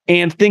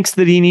and thinks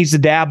that he needs to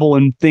dabble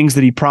in things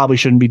that he probably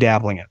shouldn't be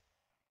dabbling in.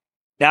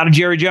 Now to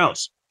Jerry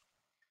Jones.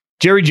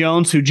 Jerry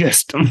Jones, who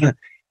just,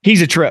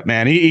 he's a trip,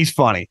 man. He's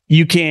funny.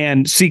 You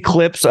can see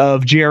clips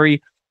of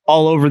Jerry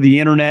all over the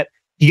internet.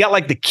 You got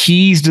like the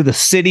keys to the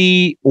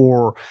city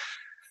or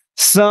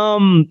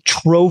some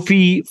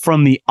trophy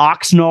from the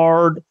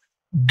Oxnard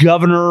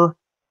governor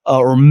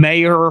or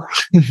mayor,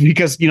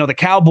 because, the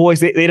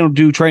Cowboys, they don't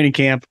do training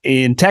camp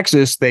in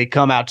Texas. They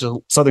come out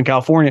to Southern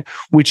California,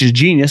 which is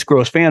genius,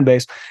 gross fan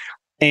base.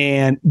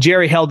 And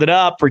Jerry held it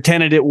up,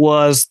 pretended it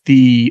was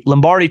the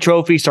Lombardi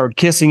trophy, started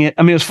kissing it.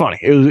 I mean, it was funny.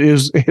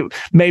 It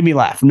made me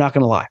laugh. I'm not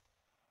going to lie.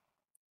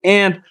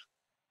 And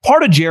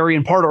part of Jerry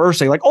and part of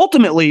Irsay, like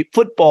ultimately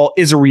football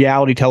is a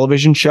reality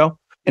television show,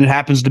 and it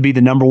happens to be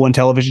the number one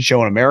television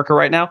show in America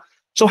right now.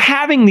 So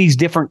having these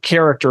different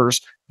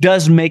characters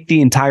does make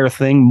the entire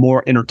thing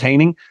more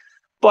entertaining.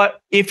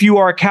 But if you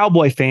are a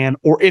Cowboy fan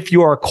or if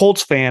you are a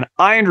Colts fan,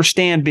 I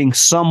understand being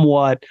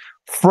somewhat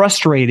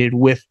frustrated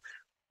with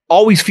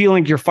always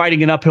feeling you're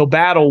fighting an uphill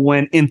battle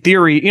when in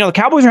theory, the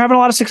Cowboys are having a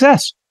lot of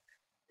success.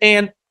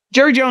 And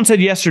Jerry Jones said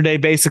yesterday,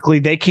 basically,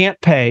 they can't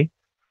pay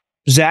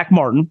Zach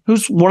Martin,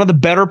 who's one of the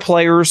better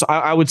players,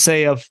 I would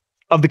say, of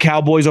the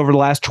Cowboys over the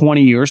last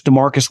 20 years,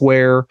 DeMarcus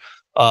Ware,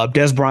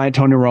 Des Bryant,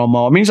 Tony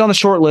Romo. I mean, he's on the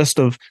short list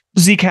of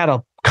Zeke had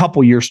a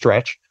couple year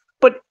stretch,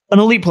 but an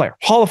elite player,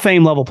 Hall of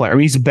Fame level player. I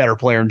mean, he's a better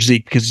player than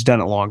Zeke because he's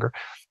done it longer.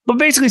 But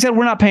basically said,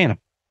 we're not paying him.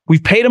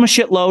 We've paid him a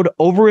shitload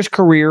over his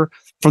career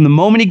from the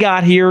moment he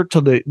got here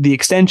to the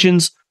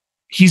extensions.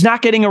 He's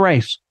not getting a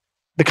raise.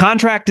 The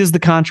contract is the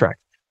contract.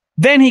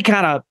 Then he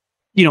kind of,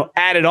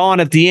 added on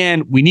at the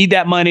end. We need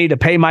that money to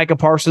pay Micah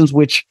Parsons,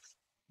 which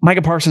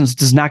Micah Parsons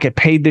does not get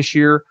paid this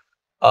year.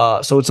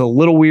 So it's a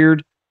little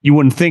weird. You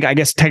wouldn't think, I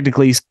guess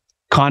technically he's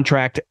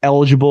contract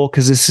eligible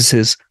because this is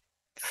his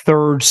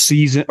third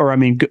season, or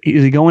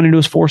is he going into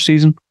his fourth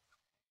season?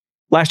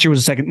 Last year was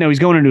the second. No, he's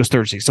going into his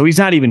third season. So he's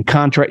not even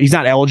he's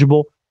not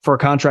eligible for a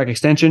contract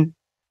extension.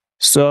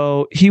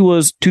 So he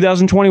was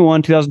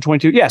 2021,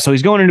 2022. Yeah, so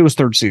he's going into his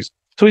third season.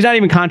 So he's not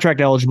even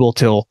contract eligible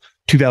till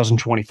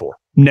 2024,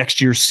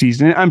 next year's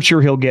season. And I'm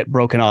sure he'll get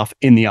broken off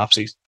in the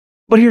offseason.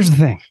 But here's the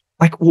thing.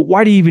 Like,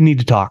 why do you even need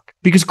to talk?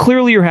 Because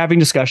clearly you're having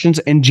discussions,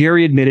 and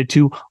Jerry admitted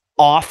to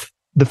off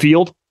the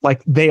field,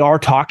 like they are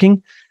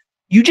talking.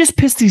 You just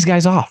piss these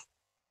guys off.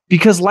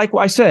 Because like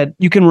I said,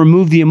 you can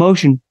remove the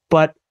emotion,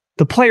 but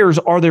the players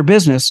are their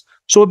business.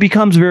 So it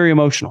becomes very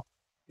emotional.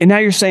 And now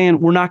you're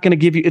saying we're not going to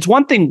give you. It's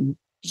one thing,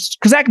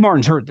 because Zach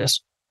Martin's heard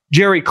this.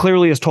 Jerry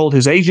clearly has told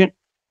his agent.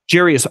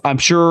 Jerry is, I'm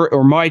sure,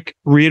 or Mike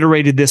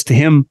reiterated this to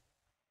him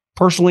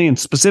personally and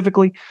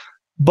specifically.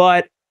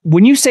 But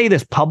when you say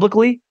this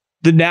publicly,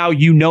 that now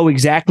you know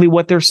exactly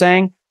what they're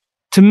saying.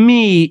 To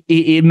me,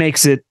 it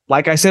makes it,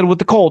 like I said with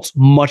the Colts,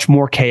 much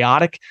more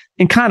chaotic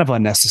and kind of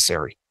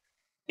unnecessary.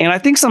 And I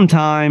think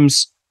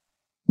sometimes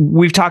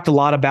we've talked a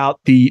lot about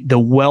the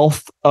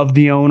wealth of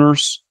the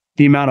owners,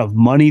 the amount of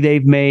money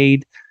they've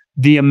made,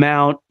 the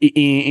amount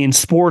in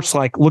sports.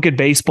 Like, look at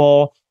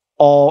baseball.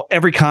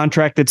 Every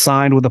contract that's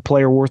signed with a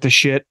player worth of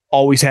shit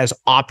always has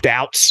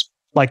opt-outs.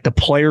 Like, the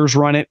players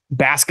run it.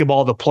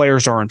 Basketball, the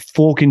players are in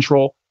full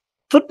control.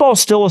 Football is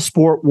still a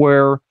sport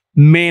where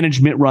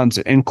management runs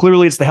it. And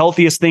clearly it's the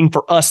healthiest thing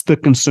for us, the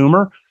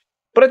consumer.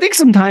 But I think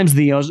sometimes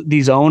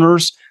these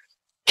owners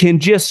can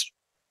just,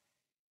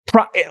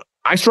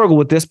 I struggle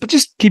with this, but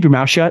just keep your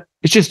mouth shut.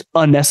 It's just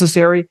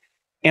unnecessary.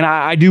 And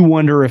I do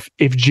wonder if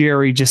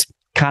Jerry just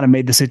kind of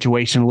made the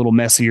situation a little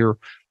messier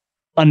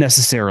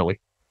unnecessarily.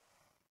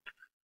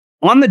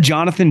 On the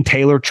Jonathan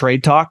Taylor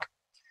trade talk,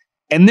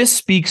 and this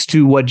speaks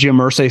to what Jim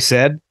Irsay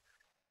said,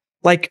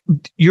 like,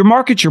 your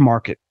market's your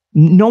market.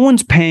 No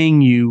one's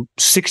paying you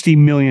 $60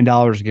 million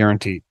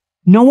guaranteed.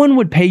 No one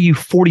would pay you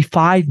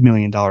 $45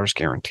 million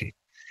guaranteed.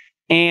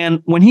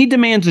 And when he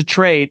demands a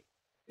trade,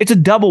 it's a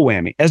double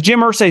whammy. As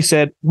Jim Irsay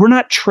said, we're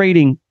not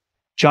trading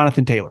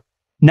Jonathan Taylor.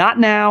 Not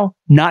now,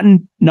 not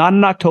in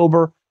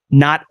October,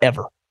 not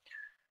ever.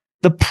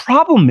 The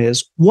problem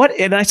is,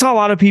 and I saw a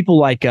lot of people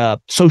like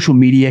social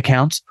media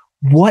accounts,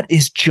 what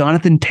is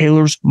Jonathan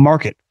Taylor's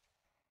market?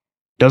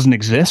 Doesn't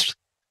exist.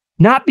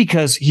 Not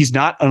because he's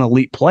not an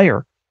elite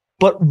player,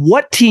 but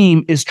what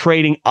team is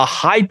trading a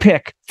high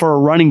pick for a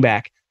running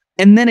back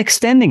and then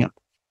extending him?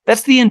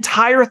 That's the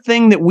entire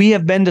thing that we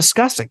have been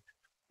discussing,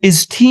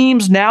 is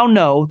teams now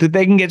know that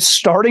they can get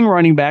starting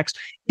running backs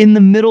in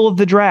the middle of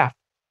the draft.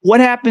 What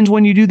happens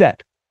when you do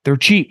that? They're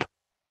cheap.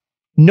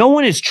 No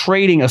one is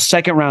trading a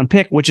second-round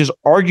pick, which is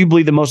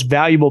arguably the most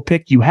valuable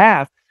pick you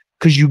have,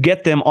 because you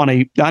get them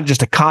on not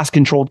just a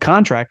cost-controlled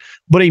contract,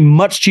 but a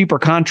much cheaper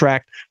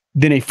contract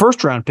than a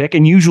first-round pick,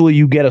 and usually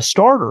you get a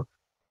starter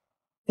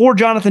for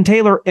Jonathan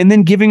Taylor and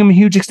then giving him a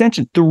huge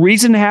extension. The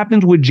reason it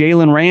happens with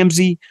Jalen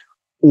Ramsey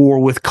or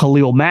with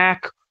Khalil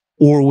Mack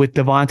or with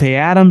Devontae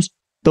Adams,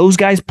 those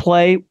guys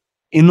play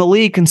in the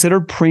league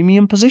considered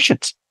premium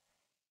positions.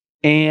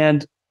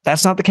 And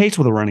that's not the case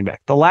with a running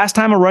back. The last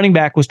time a running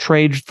back was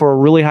traded for a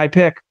really high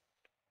pick,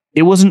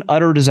 it was an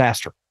utter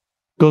disaster.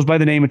 Goes by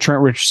the name of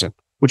Trent Richardson,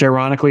 which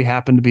ironically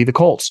happened to be the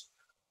Colts.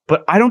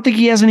 But I don't think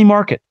he has any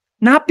market.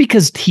 Not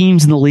because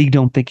teams in the league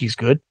don't think he's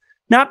good.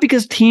 Not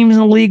because teams in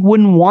the league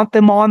wouldn't want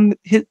them on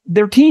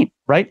their team,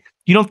 right?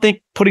 You don't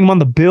think putting him on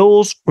the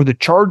Bills or the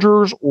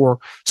Chargers or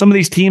some of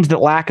these teams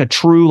that lack a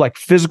true like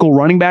physical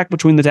running back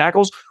between the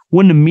tackles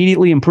wouldn't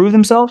immediately improve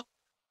themselves?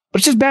 But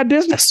it's just bad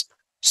business.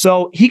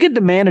 So he could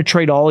demand a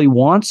trade all he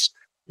wants.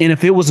 And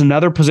if it was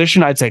another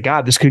position, I'd say,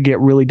 God, this could get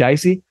really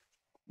dicey.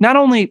 Not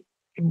only,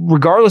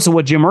 regardless of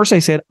what Jim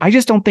Irsay said, I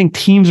just don't think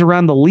teams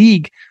around the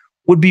league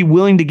would be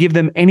willing to give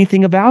them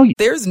anything of value.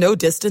 There's no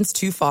distance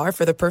too far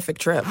for the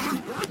perfect trip.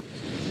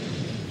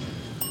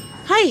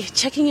 Hi,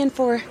 checking in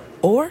for...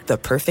 Or the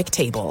perfect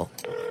table.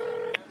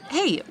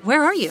 Hey,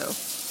 where are you?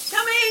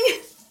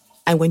 Coming!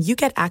 And when you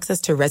get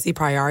access to Resi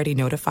Priority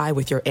Notify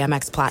with your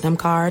Amex Platinum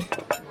card...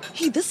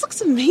 Hey, this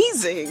looks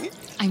amazing.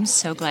 I'm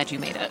so glad you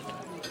made it.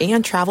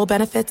 And travel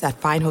benefits at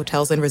fine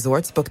hotels and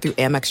resorts booked through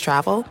Amex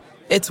Travel,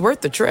 it's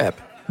worth the trip.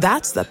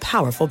 That's the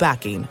powerful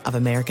backing of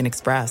American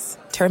Express.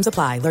 Terms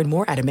apply. Learn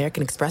more at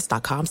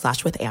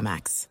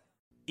americanexpress.com/withAmex.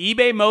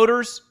 eBay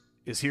Motors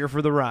is here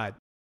for the ride.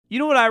 You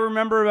know what I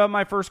remember about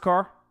my first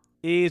car?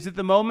 Is at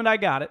the moment I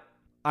got it,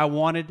 I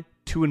wanted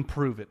to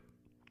improve it.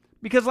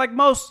 Because like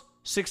most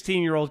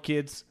 16-year-old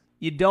kids,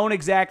 you don't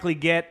exactly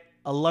get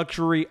a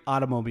luxury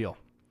automobile.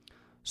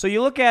 So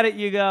you look at it,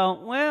 you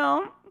go,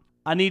 well,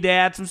 I need to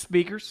add some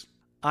speakers.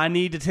 I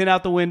need to tint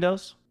out the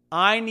windows.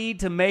 I need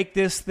to make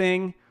this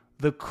thing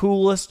the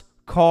coolest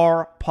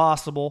car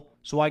possible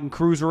so I can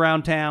cruise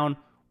around town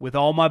with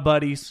all my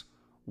buddies,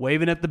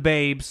 waving at the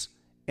babes,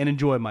 and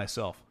enjoy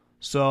myself.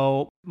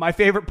 So my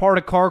favorite part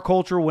of car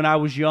culture when I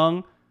was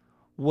young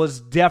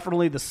was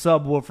definitely the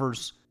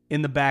subwoofers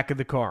in the back of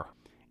the car.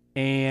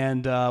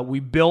 And we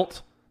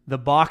built the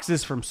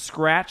boxes from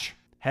scratch,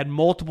 had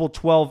multiple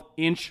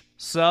 12-inch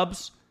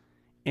subs,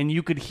 and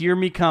you could hear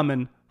me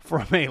coming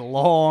from a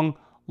long,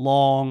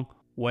 long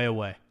way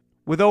away.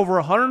 With over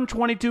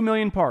 122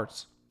 million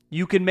parts,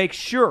 you can make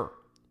sure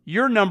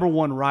your number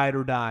one ride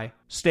or die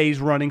stays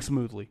running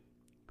smoothly.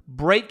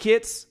 Brake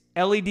kits,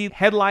 LED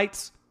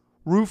headlights,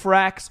 roof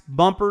racks,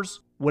 bumpers,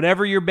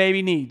 whatever your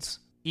baby needs,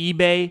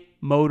 eBay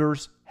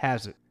Motors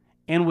has it.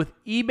 And with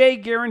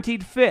eBay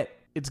Guaranteed Fit,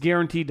 it's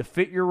guaranteed to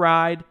fit your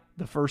ride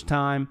the first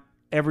time,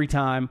 every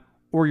time,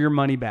 or your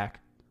money back.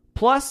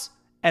 Plus,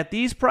 at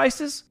these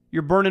prices,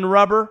 you're burning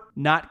rubber,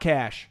 not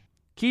cash.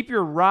 Keep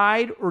your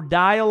ride or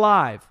die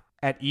alive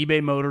at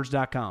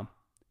ebaymotors.com.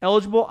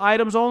 Eligible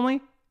items only.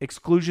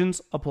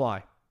 Exclusions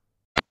apply.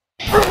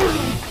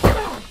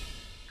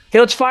 Okay,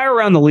 let's fire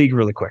around the league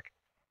really quick.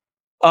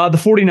 The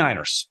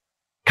 49ers.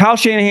 Kyle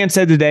Shanahan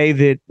said today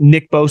that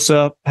Nick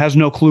Bosa has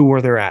no clue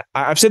where they're at.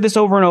 I've said this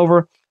over and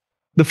over.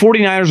 The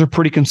 49ers are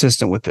pretty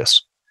consistent with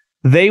this.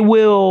 They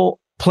will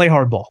play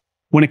hardball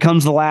when it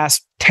comes to the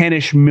last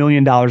 $10-ish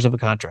million of a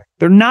contract.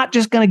 They're not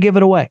just going to give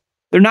it away.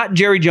 They're not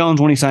Jerry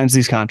Jones when he signs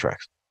these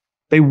contracts.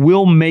 They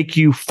will make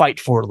you fight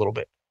for it a little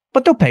bit,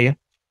 but they'll pay you.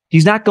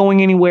 He's not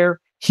going anywhere.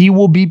 He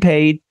will be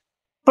paid.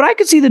 But I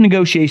could see the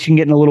negotiation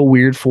getting a little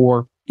weird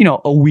for,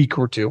 a week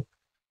or two.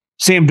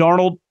 Sam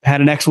Darnold had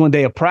an excellent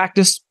day of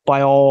practice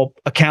by all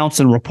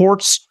accounts and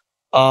reports.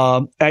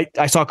 I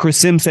saw Chris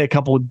Sims say a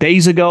couple of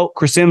days ago,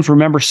 Chris Sims,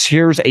 remember,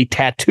 shares a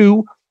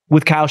tattoo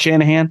with Kyle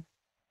Shanahan,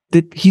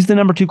 that he's the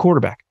number 2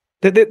 quarterback.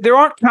 There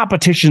aren't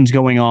competitions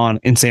going on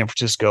in San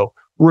Francisco,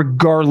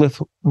 regardless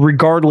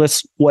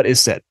what is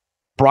said.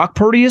 Brock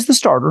Purdy is the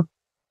starter.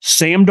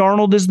 Sam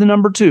Darnold is the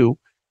number 2.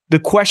 The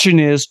question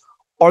is,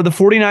 are the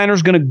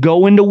 49ers going to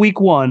go into week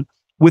 1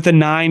 with a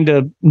 $9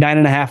 to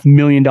 $9.5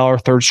 million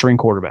third string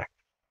quarterback?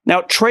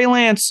 Now, Trey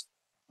Lance,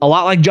 a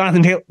lot like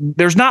Jonathan Taylor,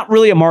 there's not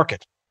really a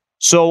market.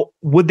 So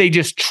would they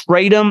just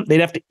trade him?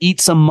 They'd have to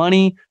eat some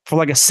money for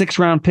like a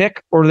 6th-round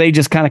pick, or do they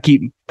just kind of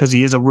keep him because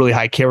he is a really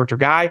high character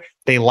guy?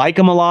 They like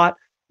him a lot.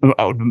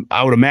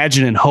 I would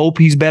imagine and hope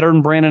he's better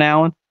than Brandon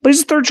Allen, but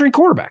he's a third-string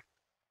quarterback.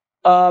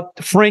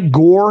 Frank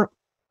Gore.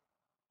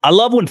 I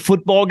love when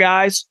football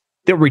guys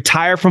that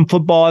retire from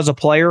football as a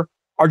player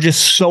are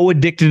just so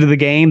addicted to the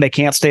game they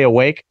can't stay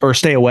away.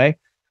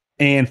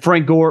 And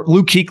Frank Gore,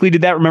 Luke Kuechly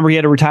did that. Remember, he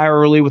had to retire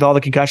early with all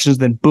the concussions.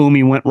 Then boom,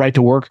 he went right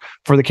to work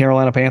for the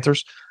Carolina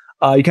Panthers.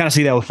 You kind of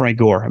see that with Frank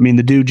Gore. I mean,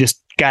 the dude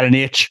just got an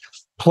itch,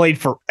 played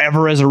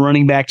forever as a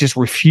running back, just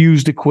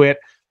refused to quit,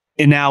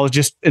 and now is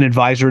just an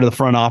advisor to the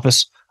front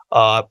office.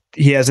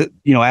 He has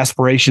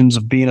aspirations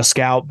of being a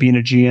scout, being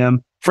a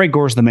GM. Frank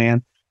Gore's the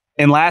man.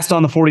 And last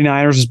on the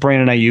 49ers is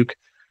Brandon Ayuk.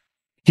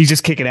 he's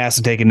just kicking ass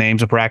and taking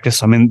names of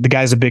practice. I mean, the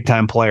guy's a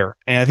big-time player.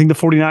 And I think the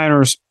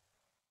 49ers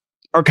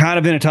are kind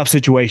of in a tough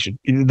situation.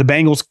 The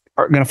Bengals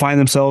are going to find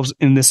themselves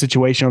in this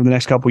situation over the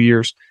next couple of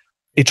years.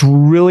 It's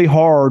really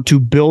hard to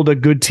build a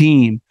good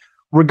team,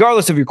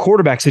 regardless of your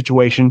quarterback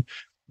situation,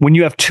 when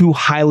you have two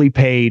highly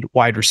paid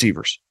wide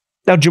receivers.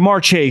 Now,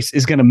 Jamar Chase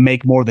is going to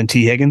make more than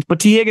T. Higgins, but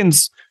T.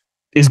 Higgins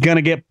is going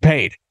to get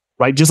paid,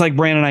 right? Just like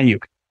Brandon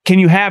Ayuk. Can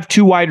you have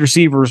two wide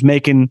receivers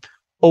making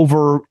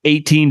over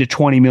 $18 to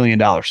 $20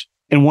 million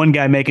and one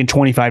guy making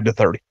 25 to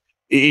 30?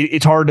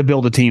 It's hard to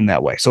build a team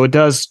that way. So it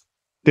does.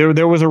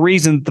 There was a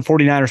reason the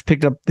 49ers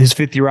picked up his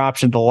fifth-year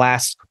option at the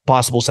last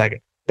possible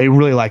second. They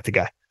really like the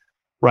guy,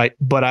 right?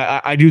 But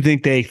I do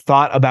think they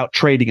thought about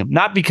trading him,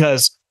 not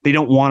because they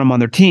don't want him on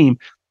their team.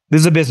 This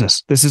is a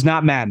business. This is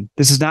not Madden.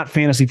 This is not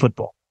fantasy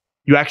football.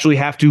 You actually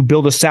have to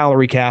build a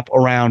salary cap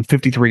around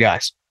 53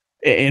 guys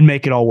and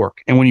make it all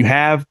work. And when you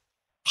have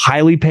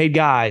highly paid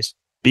guys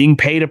being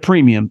paid a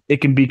premium, it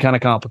can be kind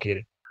of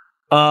complicated.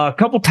 A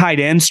couple tight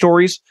end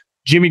stories.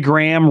 Jimmy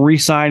Graham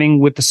re-signing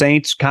with the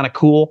Saints, kind of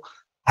cool.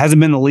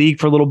 Hasn't been in the league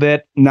for a little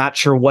bit. Not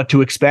sure what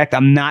to expect.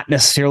 I'm not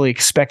necessarily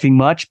expecting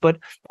much, but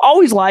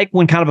always like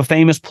when kind of a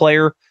famous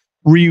player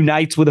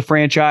reunites with a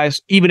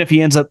franchise, even if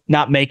he ends up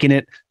not making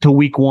it to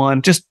week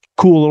one. Just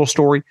cool little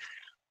story.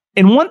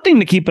 And one thing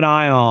to keep an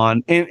eye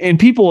on, and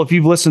people, if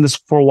you've listened to this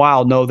for a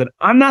while, know that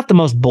I'm not the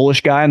most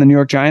bullish guy in the New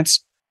York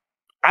Giants.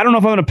 I don't know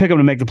if I'm going to pick him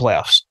to make the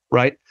playoffs,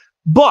 right?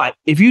 But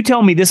if you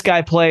tell me this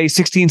guy plays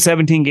 16,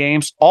 17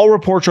 games, all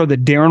reports are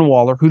that Darren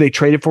Waller, who they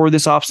traded for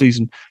this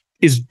offseason,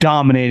 is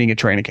dominating at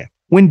training camp.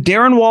 When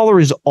Darren Waller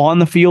is on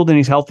the field and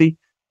he's healthy,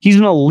 he's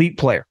an elite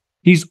player.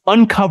 He's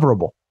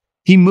uncoverable.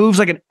 He moves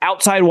like an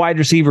outside wide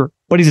receiver,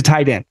 but he's a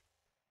tight end.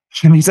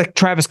 I mean, he's like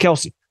Travis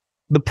Kelce.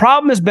 The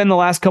problem has been the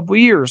last couple of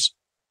years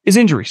is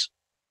injuries.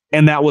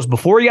 And that was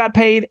before he got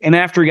paid and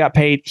after he got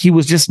paid. He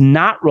was just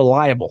not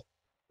reliable,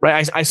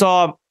 right? I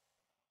saw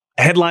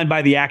a headline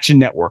by the Action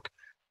Network.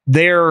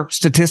 Their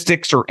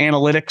statistics or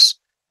analytics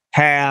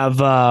have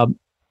the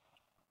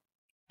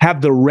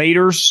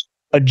Raiders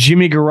a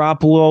Jimmy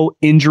Garoppolo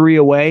injury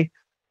away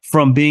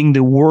from being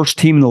the worst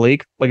team in the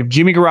league. Like if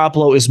Jimmy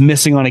Garoppolo is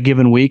missing on a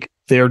given week,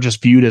 they're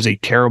just viewed as a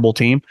terrible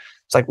team.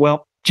 It's like,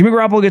 well, Jimmy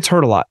Garoppolo gets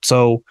hurt a lot,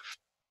 so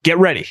get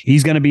ready.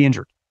 He's going to be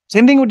injured.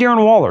 Same thing with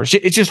Darren Waller.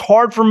 It's just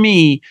hard for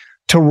me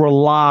to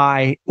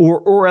rely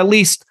or at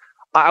least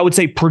I would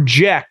say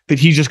project that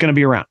he's just going to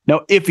be around.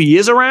 Now, if he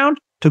is around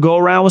to go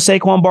around with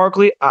Saquon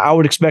Barkley, I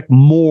would expect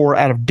more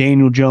out of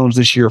Daniel Jones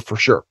this year for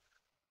sure.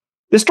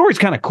 This story's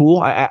kind of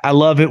cool. I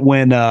love it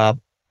when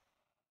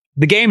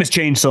the game has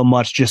changed so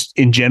much just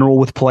in general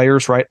with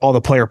players, right? All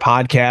the player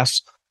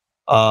podcasts,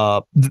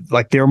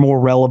 like they're more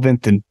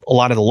relevant than a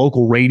lot of the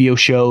local radio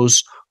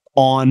shows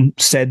on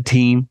said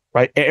team,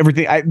 right?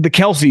 Everything. The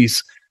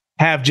Kelce's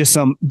have just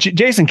some.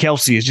 Jason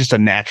Kelce is just a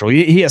natural.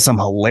 He has some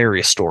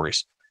hilarious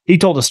stories. He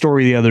told a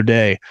story the other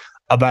day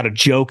about a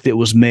joke that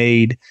was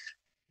made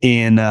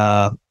in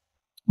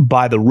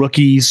by the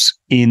rookies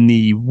in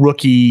the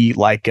rookie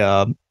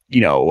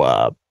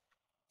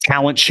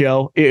talent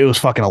show. It was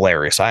fucking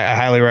hilarious. I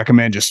highly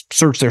recommend just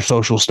search their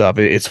social stuff.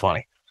 It's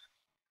funny.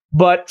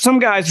 But some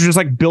guys are just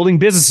like building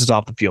businesses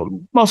off the field.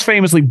 Most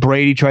famously,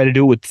 Brady tried to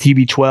do it with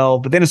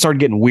TB12, but then it started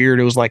getting weird.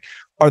 It was like,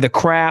 are the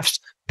Crafts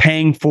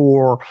paying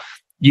for,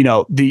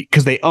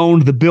 because they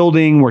owned the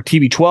building where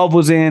TB12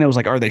 was in? It was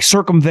like, are they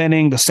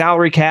circumventing the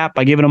salary cap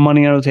by giving them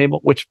money under the table?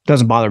 Which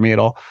doesn't bother me at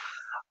all.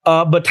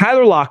 But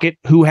Tyler Lockett,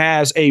 who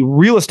has a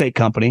real estate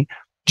company,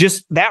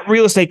 just that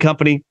real estate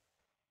company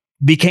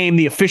became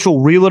the official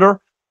realtor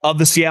of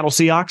the Seattle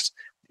Seahawks.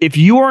 If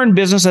you are in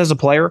business as a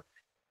player,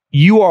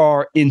 you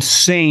are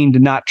insane to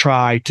not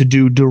try to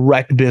do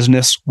direct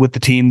business with the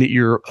team that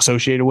you're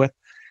associated with.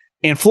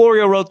 And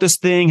Florio wrote this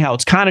thing, how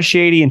it's kind of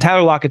shady. And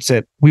Tyler Lockett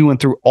said, we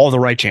went through all the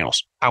right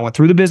channels. I went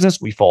through the business.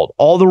 We followed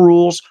all the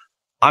rules.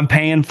 I'm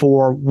paying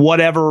for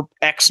whatever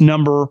X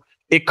number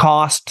it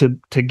costs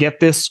to get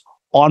this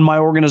on my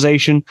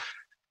organization.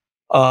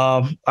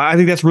 I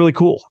think that's really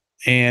cool.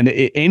 And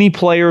any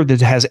player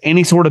that has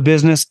any sort of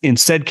business in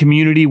said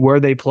community where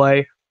they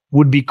play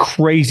would be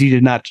crazy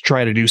to not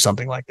try to do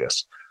something like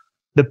this.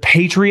 The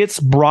Patriots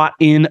brought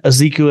in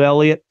Ezekiel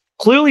Elliott.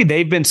 Clearly,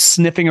 they've been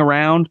sniffing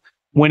around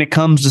when it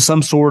comes to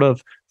some sort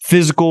of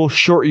physical,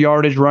 short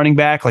yardage running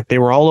back. Like they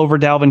were all over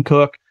Dalvin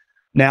Cook.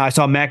 Now, I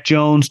saw Mac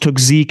Jones took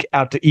Zeke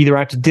out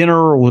to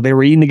dinner or they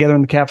were eating together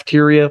in the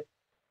cafeteria.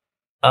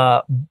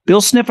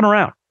 Bill's sniffing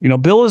around.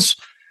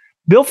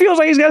 Bill feels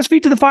like he's got his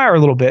feet to the fire a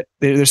little bit.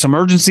 There's some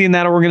urgency in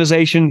that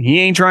organization. He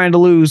ain't trying to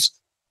lose.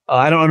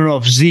 I don't know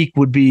if Zeke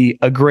would be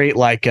a great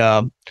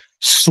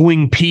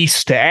swing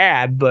piece to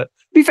add, but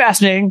it'd be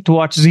fascinating to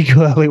watch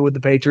Ezekiel Elliott with the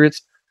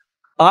Patriots.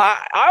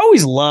 I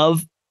always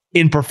love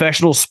in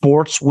professional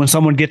sports when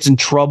someone gets in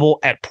trouble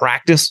at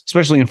practice,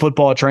 especially in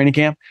football at training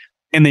camp,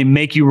 and they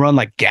make you run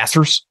like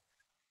gassers.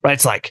 Right?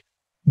 It's like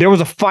there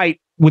was a fight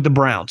with the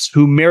Browns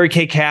who Mary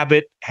Kay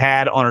Cabot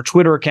had on her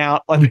Twitter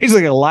account. Like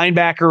basically a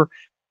linebacker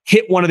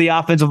hit one of the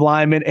offensive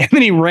linemen and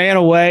then he ran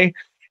away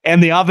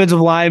and the offensive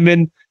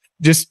lineman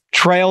just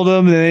trailed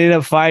them, and they ended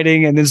up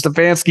fighting, and then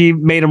Stefanski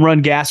made him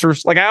run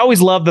gassers. Like, I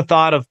always love the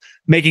thought of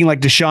making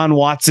like Deshaun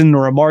Watson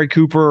or Amari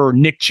Cooper or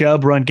Nick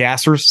Chubb run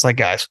gassers. It's like,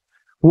 guys,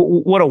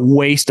 what a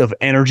waste of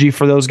energy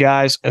for those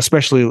guys,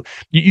 especially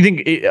you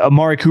think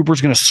Amari Cooper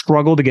is going to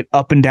struggle to get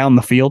up and down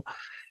the field,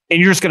 and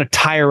you're just going to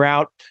tire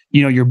out,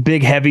 your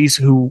big heavies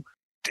who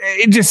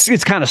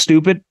it's kind of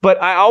stupid.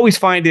 But I always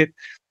find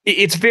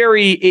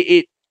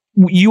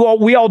we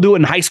all do it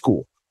in high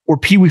school or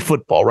peewee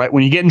football, right?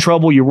 When you get in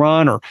trouble, you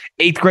run, or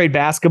 8th grade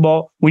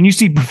basketball. When you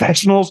see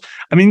professionals,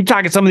 I mean, you're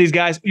talking some of these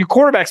guys, your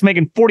quarterback's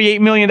making $48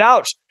 million.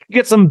 You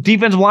get some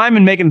defensive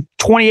linemen making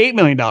 $28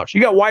 million.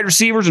 You got wide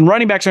receivers and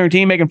running backs on your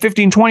team making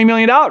 $15, $20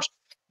 million. And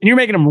you're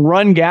making them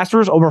run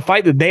gassers over a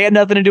fight that they had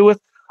nothing to do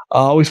with. I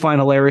always find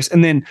hilarious.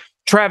 And then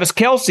Travis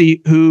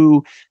Kelce,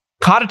 who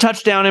caught a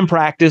touchdown in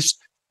practice.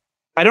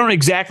 I don't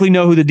exactly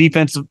know who the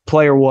defensive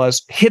player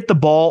was, hit the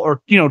ball or,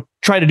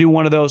 try to do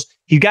one of those.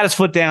 He got his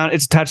foot down.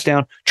 It's a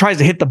touchdown. Tries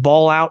to hit the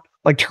ball out,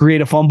 like to create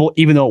a fumble,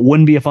 even though it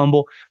wouldn't be a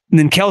fumble. And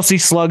then Kelce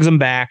slugs him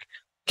back.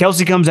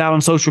 Kelce comes out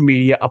on social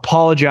media,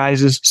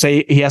 apologizes,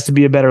 say he has to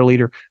be a better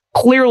leader.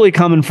 Clearly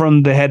coming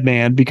from the head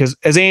man, because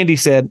as Andy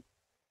said,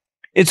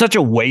 it's such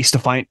a waste to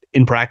fight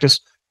in practice.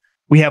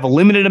 We have a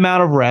limited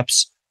amount of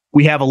reps.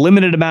 We have a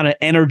limited amount of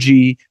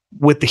energy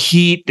with the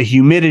heat, the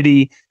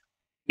humidity.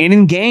 And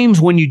in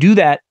games, when you do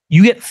that,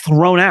 you get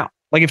thrown out.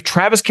 Like if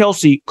Travis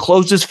Kelce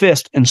closed his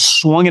fist and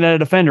swung it at a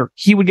defender,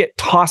 he would get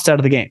tossed out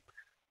of the game.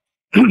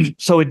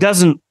 So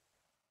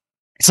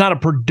it's not a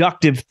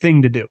productive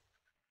thing to do.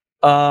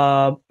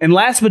 And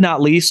last but not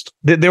least,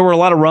 there were a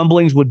lot of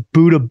rumblings. Would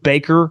Budda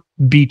Baker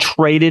be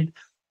traded?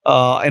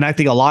 And I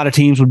think a lot of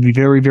teams would be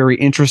very, very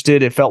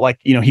interested. It felt like,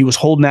 he was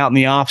holding out in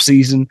the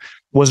offseason.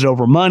 Was it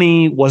over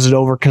money? Was it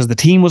over because the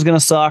team was going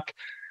to suck?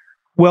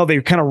 Well,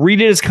 they kind of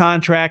redid his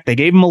contract. They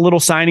gave him a little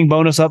signing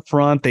bonus up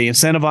front. They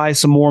incentivized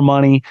some more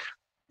money.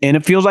 And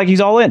it feels like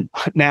he's all in.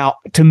 Now,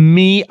 to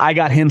me, I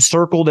got him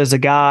circled as a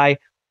guy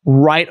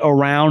right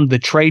around the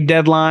trade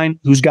deadline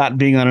who's got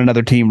being on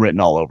another team written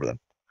all over them.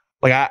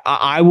 Like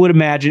I would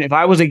imagine if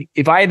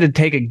I had to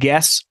take a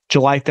guess,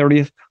 July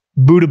 30th,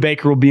 Budda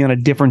Baker will be on a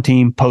different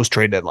team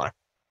post-trade deadline.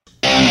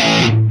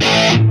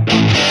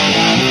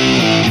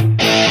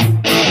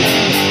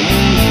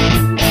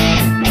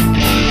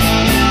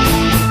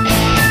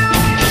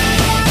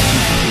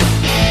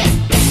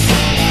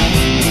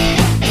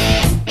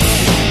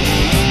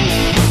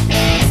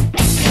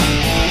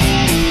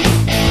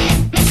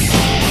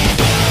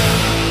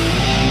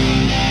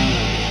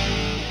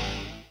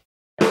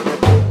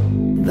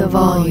 The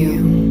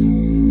volume.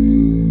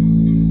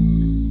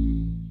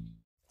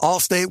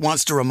 Allstate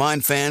wants to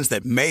remind fans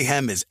that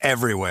mayhem is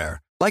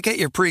everywhere, like at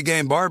your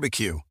pregame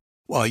barbecue.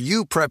 While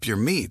you prep your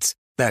meats,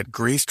 that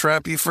grease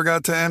trap you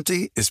forgot to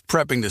empty is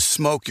prepping to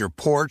smoke your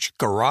porch,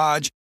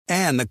 garage,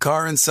 and the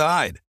car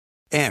inside.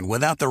 And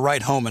without the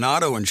right home and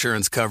auto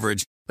insurance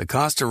coverage, the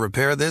cost to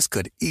repair this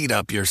could eat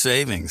up your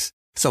savings.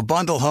 So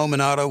bundle home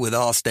and auto with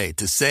Allstate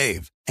to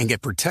save and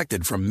get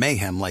protected from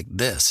mayhem like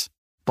this.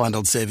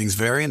 Bundled savings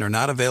vary and are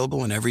not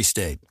available in every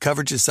state.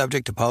 Coverage is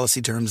subject to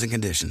policy terms and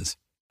conditions.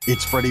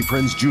 It's Freddie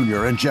Prinze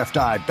Jr. and Jeff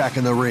Dye back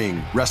in the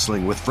ring.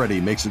 Wrestling with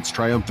Freddie makes its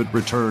triumphant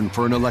return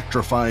for an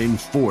electrifying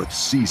 4th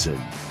season.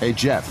 Hey,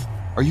 Jeff,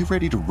 are you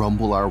ready to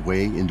rumble our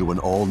way into an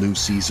all-new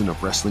season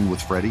of Wrestling with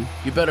Freddie?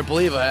 You better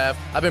believe I have.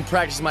 I've been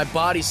practicing my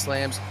body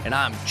slams, and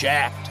I'm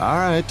jacked. All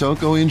right, don't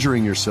go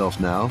injuring yourself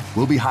now.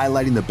 We'll be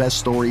highlighting the best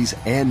stories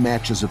and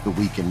matches of the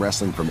week in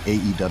wrestling from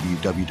AEW,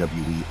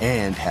 WWE,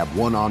 and have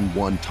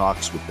one-on-one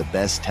talks with the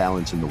best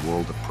talents in the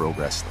world of pro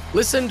wrestling.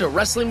 Listen to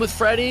Wrestling with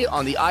Freddie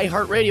on the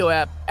iHeartRadio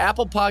app,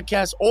 Apple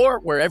Podcasts, or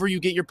wherever you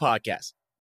get your podcasts.